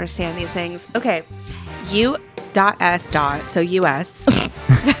 I don't understand these things. Okay. U.S. So U.S.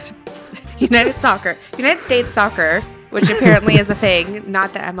 United States Soccer, which apparently is a thing,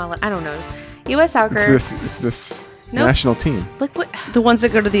 not the MLS. I don't know. U.S. Soccer. It's this Nope. national team Look what. The ones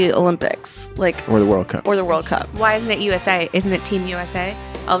that go to the Olympics, like, or the World Cup. or the World Cup. Why isn't it USA? Isn't it Team USA?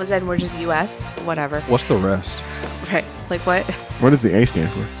 All of a sudden, we're just U.S. Whatever. What's the rest? Right. Like what? What does the A stand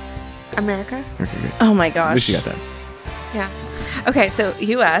for? America? Okay, good. Oh my At least gosh. you got that. Yeah. Okay, so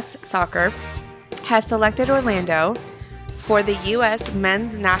U.S. Soccer has selected Orlando for the U.S.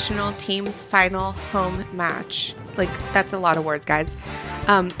 men's national team's final home match. Like, that's a lot of words, guys.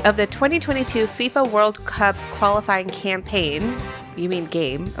 Of the 2022 FIFA World Cup qualifying campaign, you mean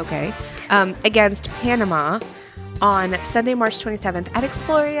game, okay, against Panama on Sunday, March 27th at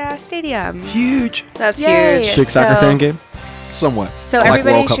Exploria Stadium. Huge. That's Yay. huge. Big soccer So- fan game? Somewhat. So I like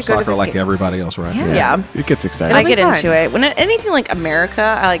everybody World Cup should go to soccer this like game. everybody else, right? Yeah. Yeah. It gets exciting. I It'll get be fun. into it. When anything like America,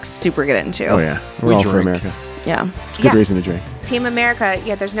 I like super get into. Oh, yeah. We're We all for drink. America. Yeah. It's a good Yeah. reason to drink. Team America,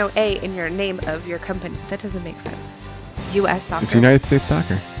 yeah, there's no A in your name of your company. That doesn't make sense. U.S. Soccer. It's United States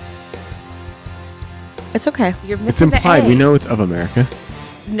soccer. It's okay. You're It's missing implied. the A. We know it's of America.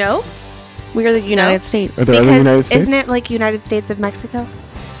 No? We are the United States. Are there other Because United States? isn't it like United States of Mexico?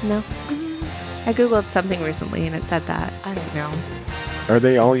 No. I googled something recently and it said that. I don't know. Are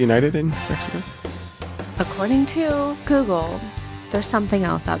they all united in Mexico? According to Google, there's something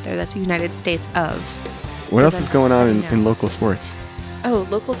else out there that's United States of. What else is going on in, Yeah. in local sports? Oh,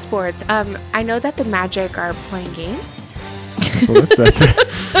 local sports. I know that the Magic are playing games. Well, that's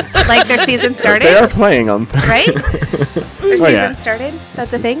Like their season they are started, playing them. right? Their season yeah. started.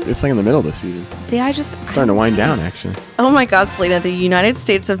 That's a thing. It's like in the middle of the season. See, I just It's starting to wind down, actually. Oh my God, Selena, the United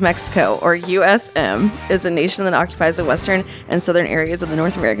States of Mexico, or USM, is a nation that occupies the western and southern areas of the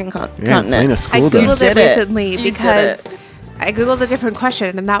North American Yeah, continent. Selena I schooled googled us. did it it. recently You did because it. I googled a different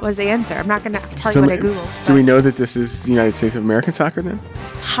question and that was the answer. I'm not going to tell you what I googled. do but we know that this is the United States of American soccer then?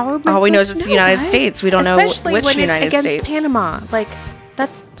 How are we All we know is supposed it's to the United guys? States. We don't know Especially which when United it's against States. Panama. Like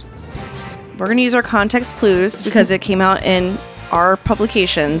that's We're going to use our context clues because it came out in our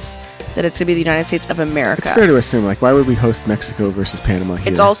publications that it's going to be the United States of America. It's fair to assume, like, why would we host Mexico versus Panama here?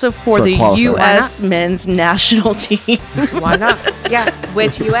 It's also for a the qualifier? U.S. men's national team. why not? Yeah,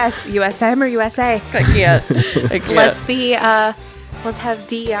 which US, USM or USA? I can't. I can't. Let's have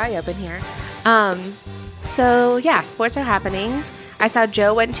DEI up in here. So yeah, sports are happening. I saw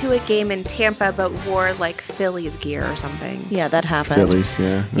Joe went to a game in Tampa but wore like Phillies gear or something. Yeah, that happened. Phillies,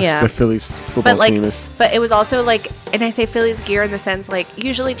 yeah. Yeah. The Phillies football team is. But it was also like, and I say Phillies gear in the sense like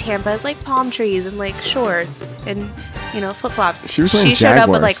usually Tampa is like palm trees and like shorts and flip flops. She was wearing showed up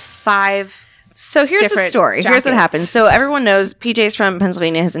with Jaguars. like 5. So here's the Different story. Here's what jackets. happened. So everyone knows PJ's from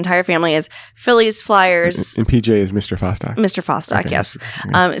Pennsylvania. His entire family is Phillies, Flyers, And PJ is Mr. Fostock. Mr. Fostock, Okay. yes.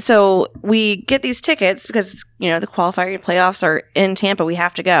 So we get these tickets because, the qualifier playoffs are in Tampa. We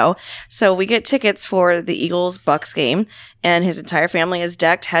have to go. So we get tickets for the Eagles-Bucks game, and his entire family is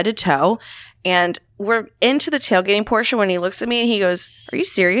decked head to toe. And we're into the tailgating portion when he looks at me and he goes, "Are you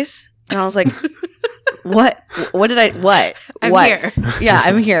serious?" And I was like, what? What did I, what? I'm what? here. Yeah,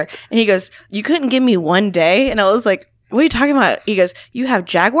 I'm here. And he goes, "You couldn't give me one day?" And I was like, "What are you talking about?" He goes, "You have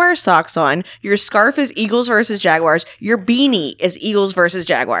Jaguar socks on. Your scarf is Eagles versus Jaguars. Your beanie is Eagles versus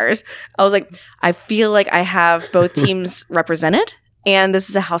Jaguars." I was like, I feel like I have both teams represented, and this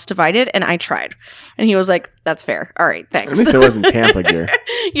is a house divided, and I tried. And he was like, "That's fair. All right, At thanks." least it wasn't Tampa gear.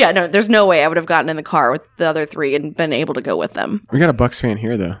 Yeah, no, there's no way I would have gotten in the car with the other three and been able to go with them. We got a Bucks fan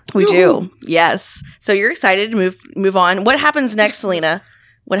here, though. We do. Yes. So you're excited to move on. What happens next, Selena?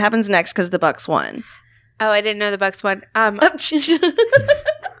 What happens next because the Bucks won? Oh, I didn't know the Bucks won. I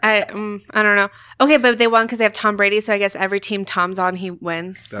don't know. Okay, but they won because they have Tom Brady, so I guess every team Tom's on, he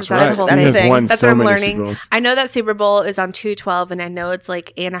wins. That's Is that right. a whole That's He the has thing. won That's so what I'm many learning. Super Bowls. I know that Super Bowl is on 2/12, and I know it's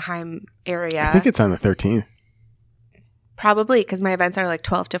like Anaheim area. I think it's on the 13th. Probably because my events are like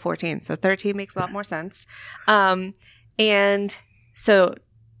 12 to 14, so 13 makes a lot more sense. And so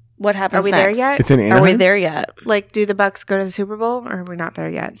What happens are we next? there yet? It's in Anaheim. Are we there yet? Like, do the Bucks go to the Super Bowl, or are we not there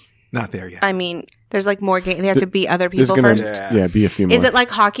yet? Not there yet. I mean, There's like more games. They have to beat other There's people gonna first. be a few more. Is it like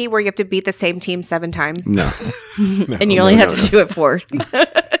hockey where you have to beat the same team 7 times? No. and you only have to do it 4.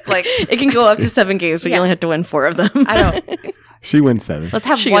 Like, It can go up to 7 games, but you Yeah. only have to win 4 of them. I don't. She wins 7. Let's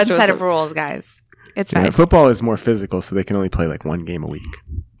have She one gets to set us- of rules, guys. It's Yeah, fine. football is more physical, so they can only play like one game a week.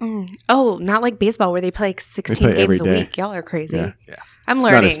 Oh, not like baseball where they play like 16 play every games a day. week. Y'all are crazy. Yeah. Yeah. I'm It's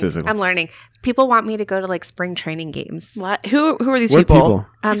not as learning. physical. I'm learning. People want me to go to like spring training games. What? Who are these What people?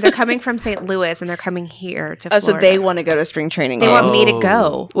 people? They're coming from St. Louis and they're coming here to Oh, Florida. so they want to go to spring training. They games. want me to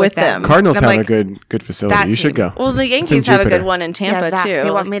go With them. Cardinals And have I'm a like, good facility. that You should team. go. Well, the It's Yankees in have a good Jupiter. one in Tampa that- too.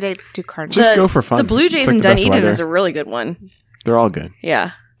 They want me to do Cardinals. Just go for fun. The Blue It's Jays like in the best Dunedin weather. is a really good one. They're all good.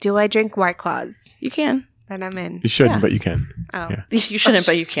 Yeah, Do I drink White Claws? you can. Then I'm in. You shouldn't, Yeah. but you can. Oh. Yeah. You shouldn't,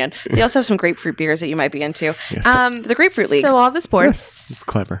 but you can. They also have some grapefruit beers that you might be into. Yes. The Grapefruit League. So all the sports. Yes, it's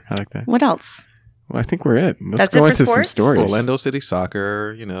clever. I like that. What else? Well, I think we're it. Let's That's go it for into some sports? stories. Orlando City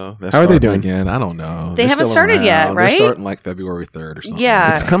Soccer, they're How are they starting doing? again. I don't know. They They're haven't still started yet, around. right? They're starting like February 3rd or something.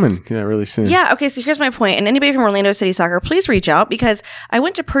 Yeah. It's coming. Yeah, really soon. Yeah. Okay. So here's my point. And anybody from Orlando City Soccer, please reach out because I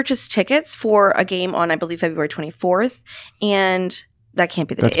went to purchase tickets for a game on, I believe, February 24th, and that can't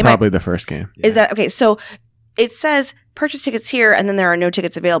be the That's day. Am I- probably the first game. Is that okay? So it says purchase tickets here, and then there are no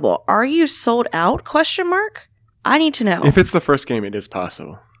tickets available. Are you sold out? Question mark. I need to know. If it's the first game, it is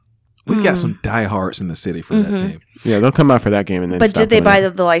possible. We've got some diehards in the city for that team. Yeah, they'll come out for that game and then. but stop did they coming buy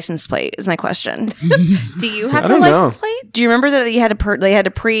out. the license plate? Is my question. Do you I have the don't know. license plate? Do you remember that you had to they had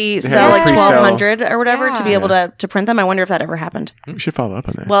to pre-sell to like pre-sell. 1,200 or whatever to be Yeah. able to print them? I wonder if that ever happened. We should follow up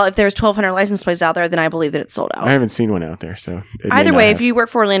on that. Well, if there's 1,200 license plates out there, then I believe that it's sold out. I haven't seen one out there, so it may Either not way, have. if you work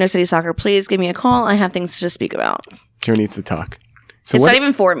for Orlando City Soccer, please give me a call. I have things to speak about. Joe needs to talk. So It's what? not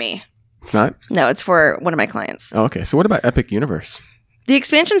even for me. It's not. No, it's for one of my clients. Oh, okay. So what about Epic Universe? The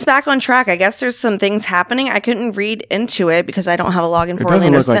expansion's back on track. I guess there's some things happening. I couldn't read into it because I don't have a login It for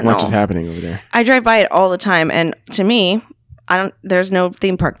doesn't Orlando look like Sentinel. much is happening over there. I drive by it all the time, and to me, there's no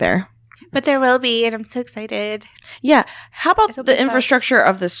theme park there. But there will be, and I'm so excited. Yeah. How about It'll be the fun. infrastructure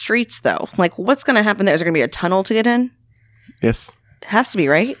of the streets, though? Like, what's going to happen there? Is there going to be a tunnel to get in? Yes. It has to be,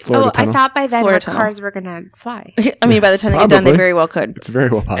 right? Florida I Tunnel. thought by then Florida our Tunnel. cars were going to fly. I mean, by the time they get done, they Probably. very well could. It's very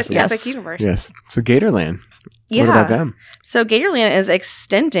well It's possible. Yes. Epic Universe. Yes. So Gatorland. Yeah. What about them? So Gatorland is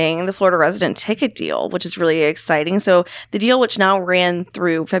extending the Florida resident ticket deal, which is really exciting. So the deal, which now runs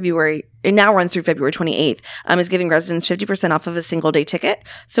through February 28th, is giving residents 50% off of a single day ticket.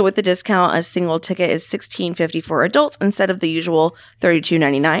 So with the discount, a single ticket is $16.50 for adults instead of the usual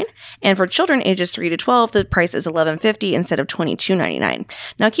 $32.99. And for children ages 3 to 12, the price is $11.50 instead of $22.99.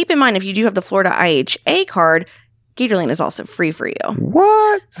 Now keep in mind, if you do have the Florida IHA card, Gatorland is also free for you.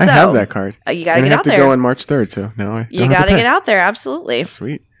 What? I So, have that card. You got to And I get have out to there. go on March 3rd, so now I You don't have got to pay. get out there. Absolutely.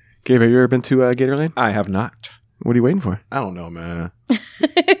 Sweet. Gabe, have you ever been to Gatorland? I have not. What are you waiting for? I don't know, man.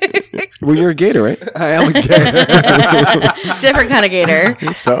 Well, you're a Gator, right? I am a gay. Different kind of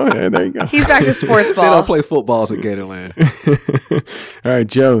Gator. So, there you go. He's back to sports They ball. don't play footballs at Gatorland. All right,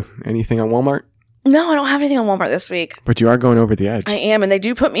 Joe, anything on Walmart? No, I don't have anything on Walmart this week. But you are going over the edge. I am, and they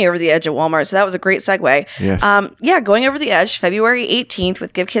do put me over the edge at Walmart, so that was a great segue. Yes. Going over the edge, February 18th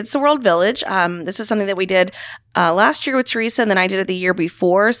with Give Kids the World Village. This is something that we did last year with Teresa, and then I did it the year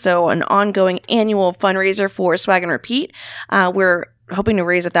before. So an ongoing annual fundraiser for Swag and Repeat. We're hoping to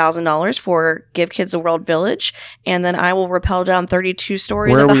raise $1,000 for Give Kids the World Village, and then I will rappel down 32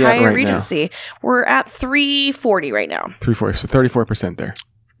 stories Where of are the we at Hyatt right Regency. We're at 340 right now. 3-4, so 34% there.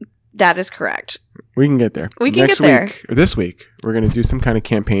 That is correct. We can get there. We can Next get there. week, or this week, we're going to do some kind of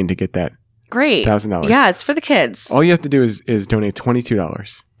campaign to get that Great. $1,000. Yeah, it's for the kids. All you have to do is donate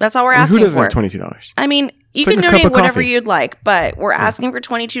 $22. That's all we're And asking who doesn't for. have $22? I mean, you It's can like a cup donate of whatever coffee. you'd like, but we're asking for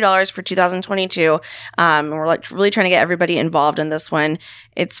 $22 for 2022. And we're like really trying to get everybody involved in this one.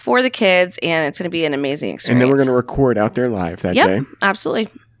 It's for the kids, and it's going to be an amazing experience. And then we're going to record out there live that Yep, day. absolutely.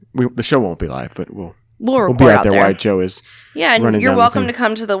 The show won't be live, but we'll We'll be record out there while Joe is. Yeah, and running you're down the welcome thing. to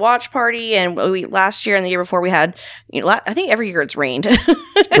come to the watch party. And last year and the year before, we had, I think every year it's rained.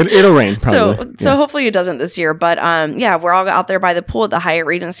 It'll rain, probably. So hopefully it doesn't this year. But we're all out there by the pool at the Hyatt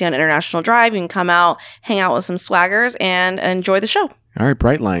Regency on International Drive. You can come out, hang out with some swaggers, and enjoy the show. All right,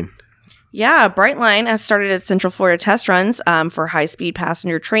 Brightline. Yeah, Brightline has started its Central Florida test runs for high-speed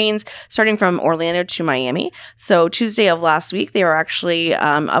passenger trains starting from Orlando to Miami. So Tuesday of last week, they were actually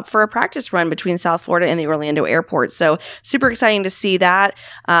up for a practice run between South Florida and the Orlando airport. So super exciting to see that.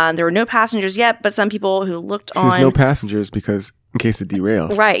 There were no passengers yet, but some people who looked There's on... no passengers because in case it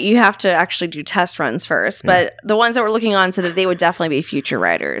derails. Right, you have to actually do test runs first. But the ones that were looking on said that they would definitely be future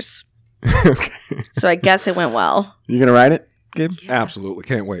riders. Okay. So I guess it went well. You going to ride it, Gabe? Absolutely.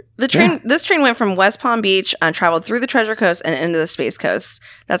 Can't wait. This train went from West Palm Beach, traveled through the Treasure Coast and into the Space Coast.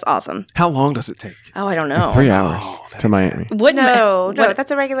 That's awesome. How long does it take? Oh, I don't know. 3 hours to Miami. No,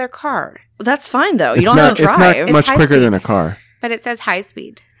 that's a regular car. That's fine though. You It's don't have to It's drive. not much high quicker speed. than a car. But it says high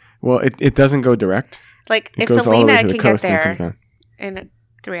speed. Well, it doesn't go direct. Like It if goes all the way Selena to the can get coast and there comes down. in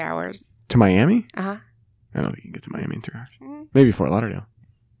 3 hours. To Miami? Uh-huh. I don't think you can get to Miami in 3 hours. Mm. Maybe Fort Lauderdale.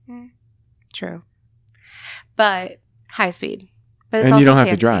 True. But high speed. But it's And also you don't have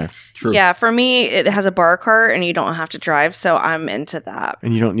to fancy. drive. True. Yeah, for me, it has a bar cart and you don't have to drive, so I'm into that.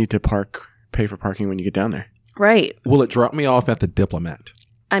 And you don't need to pay for parking when you get down there. Right. Will it drop me off at the Diplomat?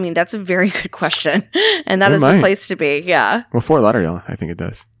 I mean, that's a very good question, and that It is might. the place to be. Yeah. Well, Fort Lauderdale, I think it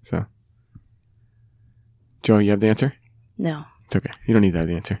does. So, Joe, you have the answer? No. It's okay. You don't need to have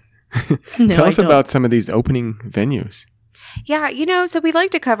the answer. No, Tell I us don't. about some of these opening venues. Yeah, so we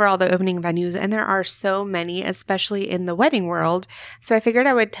like to cover all the opening venues, and there are so many, especially in the wedding world. So I figured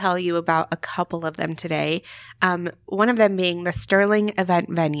I would tell you about a couple of them today. One of them being the Sterling Event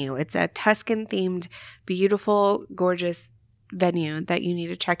Venue. It's a Tuscan-themed, beautiful, gorgeous venue that you need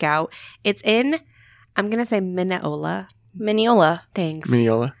to check out. It's in, I'm going to say Mineola. Mineola. Thanks.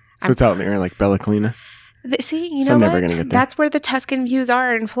 Mineola. So it's out in the air like Bella Collina. See, you So know I'm never what? gonna get there. That's where the Tuscan views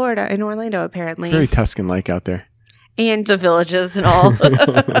are in Florida, in Orlando, apparently. It's very Tuscan-like out there. And The villages and all. Tuscan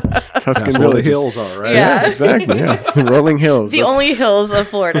That's where the villages. hills are, right? Yeah. Exactly. Yeah. It's the rolling hills. The only hills of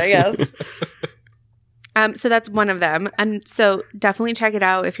Florida, yes. So that's one of them. And so definitely check it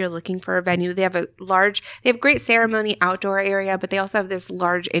out if you're looking for a venue. They have great ceremony outdoor area, but they also have this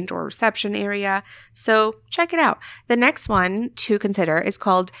large indoor reception area. So check it out. The next one to consider is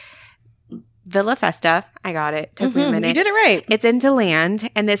called Villa Festa. I got it. Took me a minute. You did it right. It's in DeLand,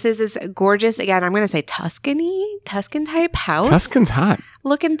 and this is this gorgeous, again, I'm going to say Tuscan type house. Tuscan's hot.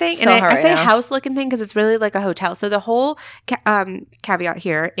 Looking thing. So And hot I right say now. house looking thing because it's really like a hotel. So the whole caveat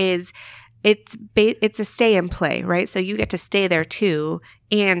here is it's a stay and play, right? So you get to stay there too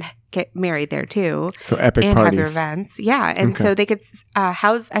and get married there too. So epic And parties. have your events. Yeah. And Okay. so they could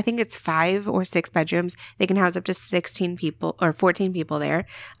house, I think it's 5 or 6 bedrooms. They can house up to 16 people or 14 people there.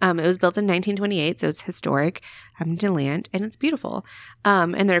 It was built in 1928, so it's historic, DeLand, and it's beautiful.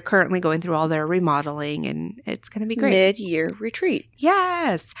 And they're currently going through all their remodeling, and it's going to be great. Mid-year retreat.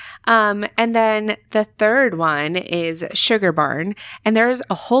 Yes. And then the third one is Sugar Barn. And there's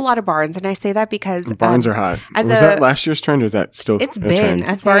a whole lot of barns. And I say that because Barns are hot. as Was a- that last year's trend or is that still it's a been trend? a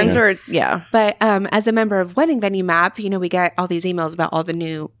thing. Barns are, yeah. But as a member of Wedding Venue Map, we get all these emails about all the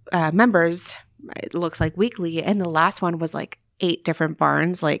new members. It looks like weekly. And the last one was like 8 different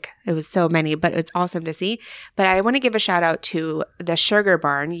barns. Like it was so many, but it's awesome to see. But I want to give a shout out to the Sugar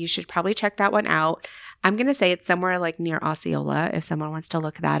Barn. You should probably check that one out. I'm going to say it's somewhere like near Osceola if someone wants to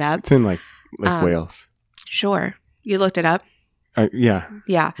look that up. It's in like Wales. Sure. You looked it up? Yeah.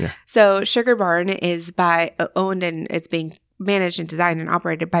 Yeah. Yeah. So Sugar Barn is owned and it's being managed and designed and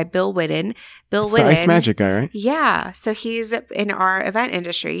operated by Bill Whitten. Bill It's the Ice Magic guy, right? Yeah. So he's in our event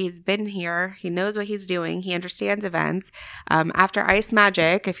industry. He's been here. He knows what he's doing. He understands events. After Ice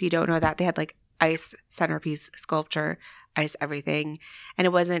Magic, if you don't know that, they had like ice centerpiece sculpture, ice everything. And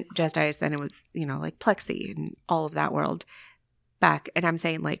it wasn't just ice. Then it was, like plexi and all of that world back. And I'm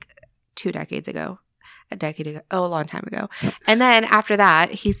saying like 2 decades ago. A decade ago. Oh, a long time ago. And then after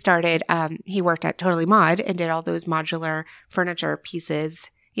that, he started, he worked at Totally Mod and did all those modular furniture pieces,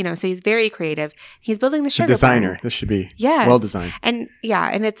 so he's very creative. He's building the It's a Sugar designer. Barn. This should be Yes. well designed. And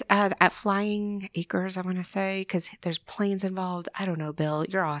and it's at Flying Acres, I want to say, because there's planes involved. I don't know, Bill.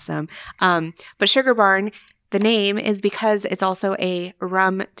 You're awesome. But Sugar Barn, the name is because it's also a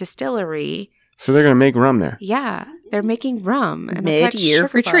rum distillery. So they're going to make rum there. Yeah. They're making rum. And that's why it's Mid-year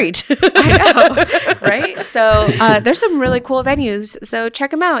Sugar Barn. retreat. I know, right? So there's some really cool venues. So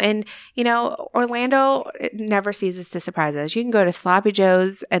check them out. And, Orlando never ceases to surprise us. You can go to Sloppy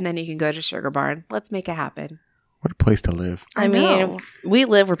Joe's and then you can go to Sugar Barn. Let's make it happen. What a place to live. I mean, we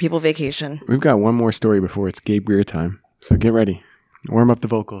live where people vacation. We've got one more story before it's Gabe Greer time. So get ready. Warm up the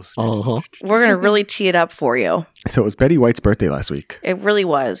vocals. Uh-huh. We're going to really tee it up for you. So it was Betty White's birthday last week. It really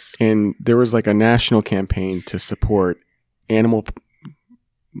was. And there was like a national campaign to support animal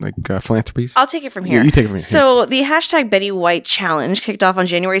philanthropies. I'll take it from here. Yeah, you take it from here. So the hashtag Betty White Challenge kicked off on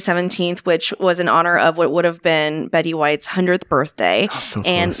January 17th, which was in honor of what would have been Betty White's 100th birthday. Oh, so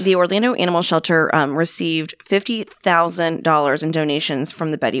And close. the Orlando Animal Shelter received $50,000 in donations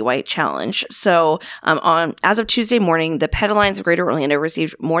from the Betty White Challenge. So as of Tuesday morning, the Pet Alliance of Greater Orlando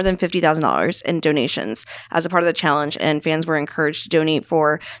received more than $50,000 in donations as a part of the challenge, and fans were encouraged to donate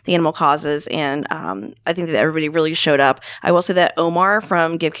for the animal causes. And I think that everybody really showed up. I will say that Omar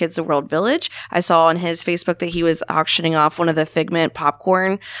from Give Kids the World Village, I saw on his Facebook that he was auctioning off one of the Figment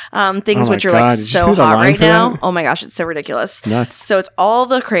popcorn things, Oh my which are God, like did you so see the hot line right for now. that? Oh my gosh, it's so ridiculous. Nuts. So it's all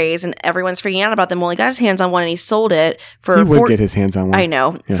the craze, and everyone's freaking out about them. Well, he got his hands on one, and he sold it for He would get his hands on one. I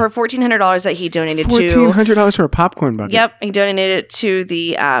know, Yeah. for $1,400 that he donated to. $1,400 for a popcorn bucket. Yep, he donated it to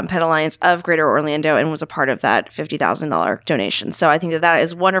the Pet Alliance of Greater Orlando and was a part of that $50,000 donation. So I think that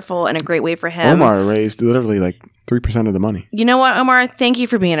is wonderful and a great way for him. Omar raised literally like 3% of the money. You know what, Omar? Thank you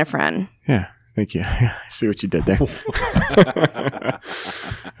for being a friend. Yeah. Thank you. I see what you did there.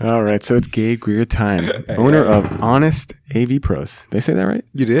 All right. So it's Gabe Greer time, owner of Honest AV Pros. Did I say that right?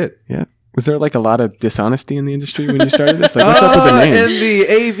 You did. Yeah. Was there like a lot of dishonesty in the industry when you started this? Like, what's up with the name? In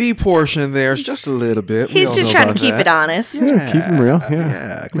the AV portion, there's just a little bit. We He's all just know trying to about keep that. it honest. Yeah, keep 'em real. Yeah.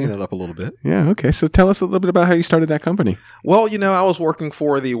 Yeah, clean it up a little bit. Yeah. Okay. So tell us a little bit about how you started that company. Well, I was working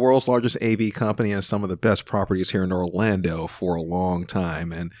for the world's largest AV company and some of the best properties here in Orlando for a long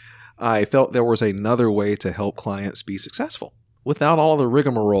time. And I felt there was another way to help clients be successful without all the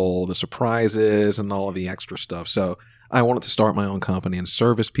rigmarole, the surprises, and all of the extra stuff. So I wanted to start my own company and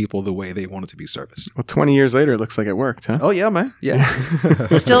service people the way they wanted to be serviced. Well, 20 years later, it looks like it worked, huh? Oh, yeah, man. Yeah.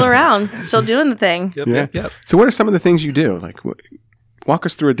 Still around, still doing the thing. Yep. So what are some of the things you do? Like, walk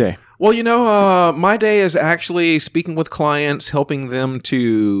us through a day. Well, my day is actually speaking with clients, helping them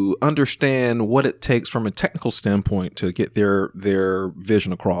to understand what it takes from a technical standpoint to get their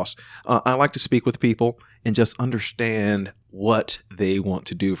vision across. I like to speak with people and just understand what they want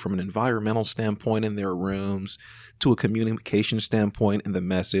to do from an environmental standpoint in their rooms, to a communication standpoint in the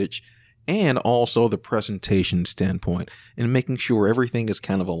message, and also the presentation standpoint, and making sure everything is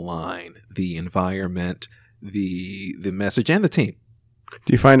kind of aligned, the environment, the message, and the team.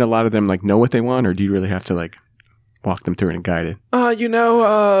 Do you find a lot of them like know what they want, or do you really have to like walk them through it and guide it?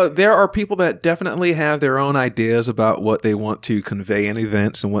 There are people that definitely have their own ideas about what they want to convey in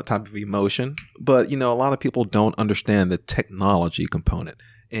events and what type of emotion. But, a lot of people don't understand the technology component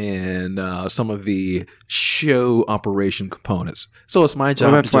and some of the show operation components. So it's my job.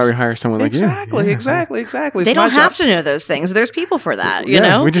 Well, that's why we hire someone like you. Exactly. They It's don't my have job. to know those things. There's people for that, you Yeah,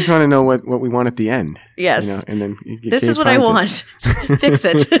 know? we just want to know what we want at the end. Yes. And then you get This Gabe is what I finds it. want. Fix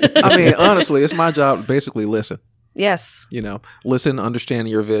it. I mean, honestly, it's my job to basically listen. Yes. Listen, understand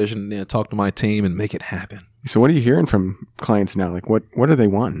your vision, and then talk to my team and make it happen. So what are you hearing from clients now? Like, what are they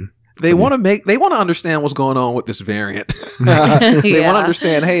wanting? They want to understand what's going on with this variant. They want to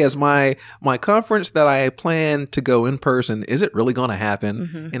understand, hey, is my conference that I plan to go in person, is it really going to happen?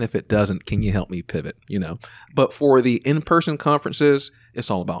 Mm-hmm. And if it doesn't, can you help me pivot? But for the in-person conferences,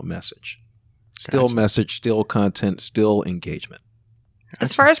 it's all about message. Still Gotcha. message, still content, still engagement.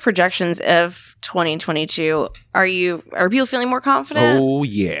 As far as projections of 2022, are people feeling more confident? Oh,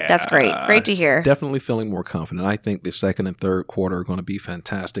 yeah. That's great. Great to hear. Definitely feeling more confident. I think the second and third quarter are going to be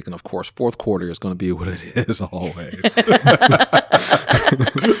fantastic. And of course, fourth quarter is going to be what it is always.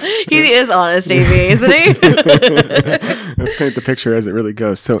 He is honest, AV, isn't he? Let's paint the picture as it really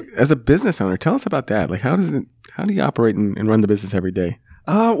goes. So as a business owner, tell us about that. Like, how do you operate and run the business every day?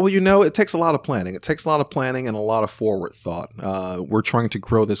 Well, it takes a lot of planning. It takes a lot of planning and a lot of forward thought. We're trying to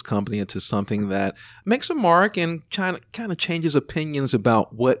grow this company into something that makes a mark and kind of changes opinions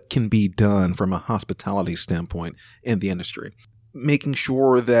about what can be done from a hospitality standpoint in the industry. Making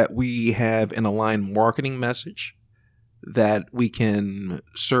sure that we have an aligned marketing message that we can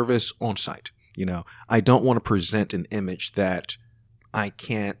service on site. I don't want to present an image that I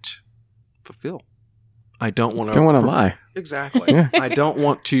can't fulfill. I don't want to lie. Exactly. Yeah. I don't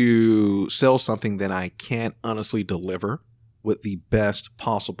want to sell something that I can't honestly deliver with the best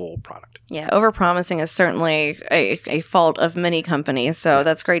possible product. Yeah, overpromising is certainly a fault of many companies. So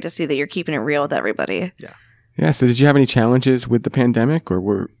that's great to see that you're keeping it real with everybody. Yeah. So did you have any challenges with the pandemic,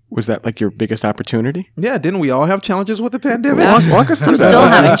 or was that like your biggest opportunity? Yeah. Didn't we all have challenges with the pandemic? Walk us through I'm that. still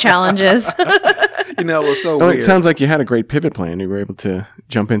having challenges. It was so Well, weird. it sounds like you had a great pivot plan. You were able to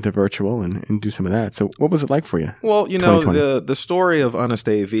jump into virtual and do some of that. So what was it like for you? Well, 2020? the story of Honest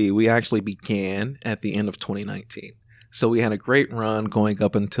AV, we actually began at the end of 2019. So we had a great run going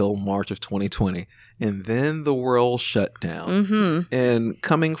up until March of 2020. And then the world shut down. Mm-hmm. And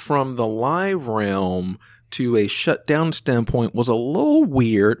coming from the live realm to a shutdown standpoint was a little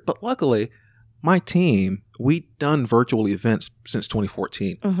weird. But luckily, my team, we'd done virtual events since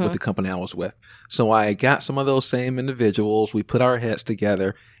 2014 with the company I was with. So I got some of those same individuals. We put our heads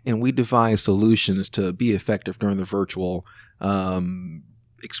together and we devised solutions to be effective during the virtual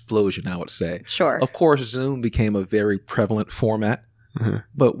explosion, I would say. Sure. Of course, Zoom became a very prevalent format,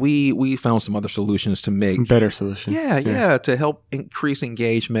 but we found some other solutions to make Some better solutions. yeah, to help increase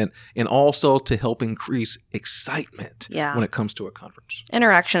engagement and also to help increase excitement Yeah. when it comes to a conference.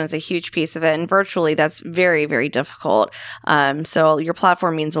 Interaction is a huge piece of it, and virtually that's very, very difficult. So your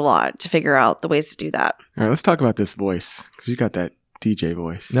platform means a lot to figure out the ways to do that. All right, let's talk about this voice, because you got that DJ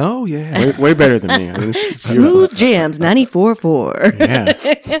voice. No, yeah. Way better than me. I mean, it's Smooth Jams 94.4.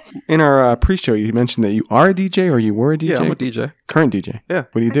 Yeah. In our pre-show, you mentioned that you are a DJ, or you were a DJ? Yeah, I'm a DJ. Current DJ. Yeah.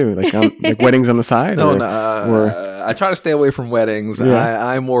 What do you do? Like weddings on the side? No, or- I try to stay away from weddings. Yeah.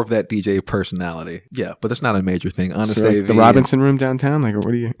 I'm more of that DJ personality. Yeah, but that's not a major thing. Honest So, like, AV. the Robinson Room downtown? Like,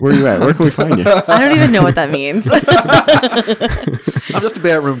 where are you at? Where can we find you? I don't even know what that means. I'm just a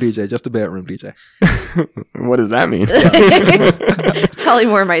bedroom DJ. Just a bedroom DJ. What does that mean? It's probably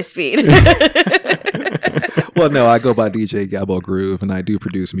more my speed. Well, no, I go by DJ Gabo Groove, and I do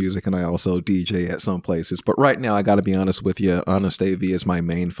produce music, and I also DJ at some places. But right now, I got to be honest with you, Honest AV is my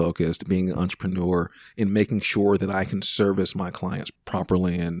main focus, being an entrepreneur and making sure that I can service my clients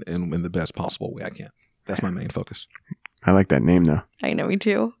properly and in the best possible way I can. That's my main focus. I like that name, though. I know, me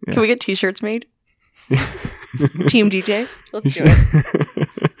too. Yeah. Can we get t-shirts made? Team DJ? Let's do it.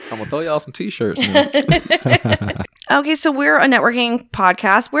 I'm going to throw y'all some t-shirts, man. Okay, so we're a networking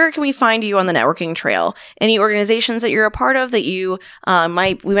podcast. Where can we find you on the networking trail? Any organizations that you're a part of that you we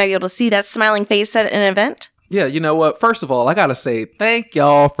might be able to see that smiling face at an event? Yeah, you know what? First of all, I got to say thank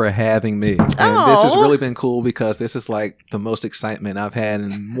y'all for having me. And this has really been cool because this is like the most excitement I've had in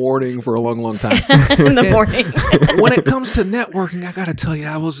the morning for a long, long time. In the morning. When it comes to networking, I got to tell you,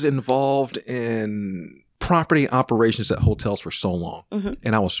 I was involved in property operations at hotels for so long,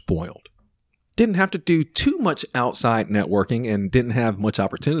 and I was spoiled. Didn't have to do too much outside networking and didn't have much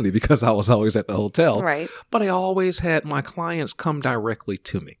opportunity because I was always at the hotel. Right. But I always had my clients come directly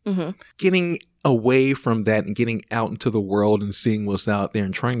to me. Mm-hmm. Getting away from that and getting out into the world and seeing what's out there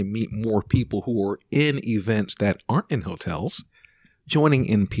and trying to meet more people who are in events that aren't in hotels, joining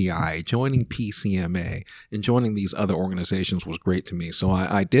NPI, joining PCMA, and joining these other organizations was great to me. So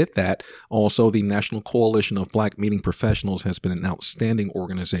I did that. Also, the National Coalition of Black Meeting Professionals has been an outstanding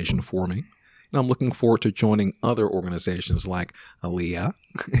organization for me. And I'm looking forward to joining other organizations like Aliyah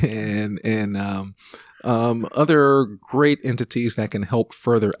and other great entities that can help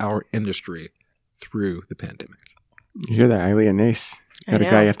further our industry through the pandemic. You hear that, Ilea Nace? I Got a know.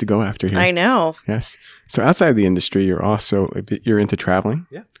 guy you have to go after here. I know. Yes. So outside the industry, you're into traveling.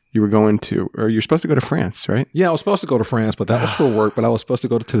 Yeah. You were you're supposed to go to France, right? Yeah, I was supposed to go to France, but that was for work, but I was supposed to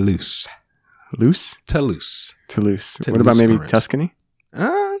go to Toulouse. Toulouse. Toulouse, What about maybe France. Tuscany?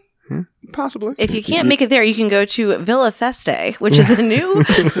 Possibly. If you can't make it there, you can go to Villa Feste, which is a new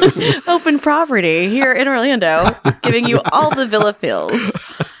open property here in Orlando, giving you all the villa feels.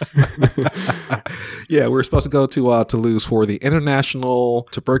 Yeah, we were supposed to go to Toulouse for the International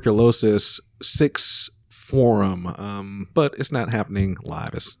Tuberculosis 6 Forum, but it's not happening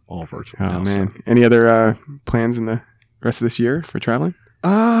live. It's all virtual. Oh now, man. Any other plans in the rest of this year for traveling?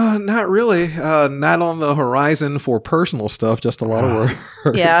 Not really. Not on the horizon for personal stuff. Just a lot of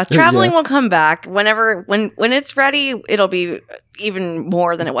work. Yeah, traveling will come back when it's ready. It'll be even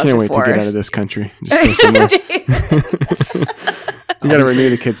more than it was Can't wait before. to get out of this country. Just go somewhere. You got to renew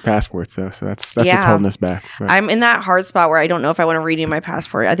the kids' passports, though, so that's what's Yeah. holding us back. But I'm in that hard spot where I don't know if I want to renew my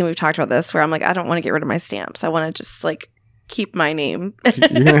passport. I think we've talked about this, where I'm like, I don't want to get rid of my stamps. I want to just like keep my name. you're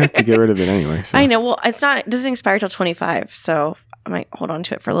gonna have to get rid of it anyway. So. I know. Well, it doesn't expire till 25, so I might hold on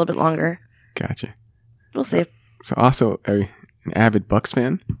to it for a little bit longer. Gotcha. We'll see. So also an avid Bucks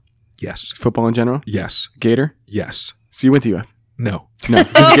fan, Yes. football in general, Yes. Gator. Yes. So you went to UF? No. No,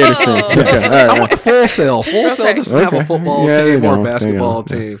 just Gators fan. Okay, Yes. all right, I want full sale. Full sale doesn't have a Okay. football Yeah, they team or a don't. They basketball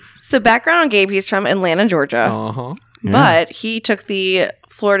don't. team. So background on Gabe, he's from Atlanta, Georgia, Uh-huh. Yeah. but he took the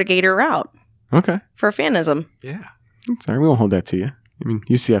Florida Gator route Okay, for fanism. Yeah. sorry, we won't hold that to you. I mean,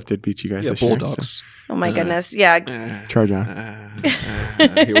 UCF did beat you guys Yeah, this year. Bulldogs. Oh my goodness. Yeah. So charge on.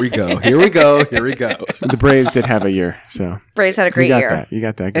 Here we go. Here we go. Here we go. The Braves did have a year, so Braves had a you great got year. that. You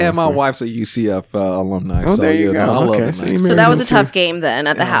got that. going And my for you. wife's a UCF alumni. Oh, so there you go. I love Okay, it. so man. you So married that was a into- tough game then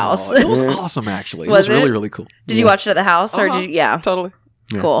at the house. Oh, it was Yeah. awesome, actually. Was it was really, it? really cool. Did you watch it at the house or Uh-huh. did you? Yeah. Totally.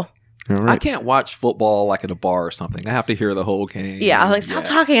 Yeah. Cool. All I right. can't watch football like at a bar or something. I have to hear the whole game. Yeah. I'm like, stop Yeah.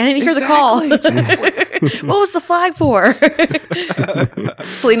 talking. I didn't hear the call. Exactly. What was the flag for?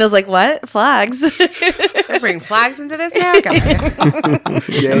 Selena's like, what? Flags? Bring flags into this now, guys.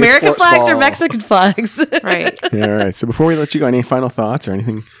 Yay, American sports flags or ball. Mexican flags? Right. Yeah, all right. So before we let you go, any final thoughts or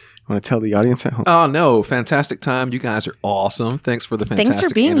anything you want to tell the audience at home? Oh no! Fantastic time. You guys are awesome. Thanks for the Thanks fantastic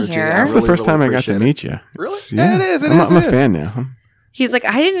for being energy. here. I That's really, the first really time I got to appreciate meet you. Really? It's- Yeah, it is. It I'm, is, I'm it a is. fan now. He's like,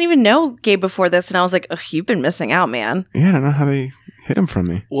 I didn't even know Gabe before this. And I was like, oh, you've been missing out, man. Yeah, I don't know how they hid him from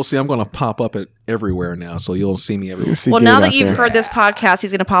me. Well, see, I'm going to pop up at everywhere now, so you'll see me everywhere. You'll see Well, Gabe now out that you've there. heard this podcast,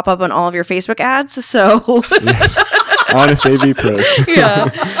 he's going to pop up on all of your Facebook ads. So, Honest AV Pros. yeah.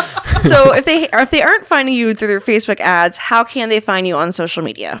 So if they aren't finding you through their Facebook ads, how can they find you on social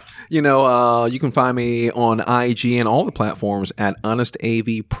media? You know, you can find me on IG and all the platforms at Honest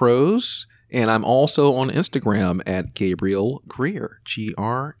AV Pros. And I'm also on Instagram at Gabriel Greer,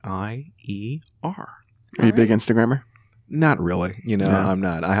 Grier. Are you a big Instagrammer? Not really. You know, No. I'm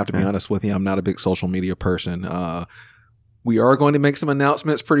not. I have to be honest with you. I'm not a big social media person. We are going to make some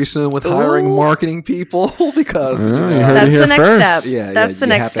announcements pretty soon with hiring Ooh. marketing people because you Oh, know, you heard it That's here the next first. step. Yeah, That's the you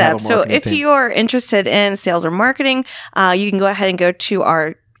next have to have step. a So marketing if team. you're interested in sales or marketing, you can go ahead and go to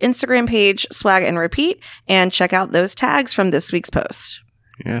our Instagram page, Swag and Repeat, and check out those tags from this week's post.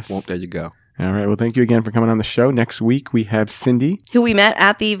 Yes. well, there you go. All right. Well, thank you again for coming on the show. Next week, we have Cindy. Who we met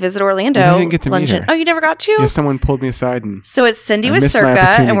at the Visit Orlando I didn't get to meet luncheon. her. Oh, you never got to? Yeah, someone pulled me aside and So it's Cindy I with missed my Circa,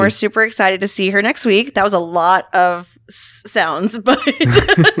 and we're opportunity. super excited to see her next week. That was a lot of sounds, but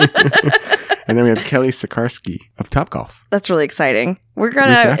and then we have Kelly Sikarsky of Topgolf. that's really exciting. We're Week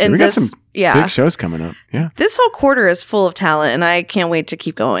gonna after. in We got this, some yeah. Big shows coming up. Yeah. This whole quarter is full of talent, and I can't wait to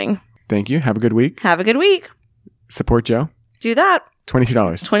keep going. Thank you. Have a good week. Have a good week. Support Joe. Do that.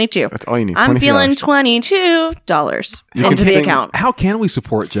 $22. 22. That's all you need. I'm $22. feeling $22 You can into the sing- account. How can we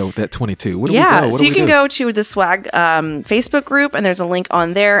support Joe with that 22? Where do Yeah, we go? What so do you we can do? go to the Swag Facebook group, and there's a link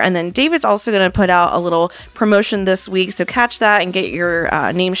on there. And then David's also going to put out a little promotion this week, so catch that and get your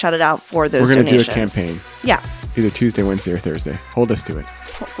name shouted out for those We're going to do a donations. campaign. Yeah. Either Tuesday, Wednesday, or Thursday. Hold us to it.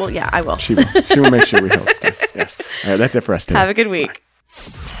 Well, yeah, I will. She will. She will make sure we host us. Yes. All right. That's it for us today. Have a good week.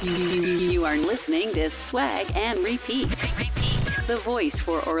 You are listening to Swag and Repeat. The voice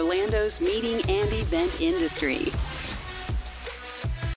for Orlando's meeting and event industry.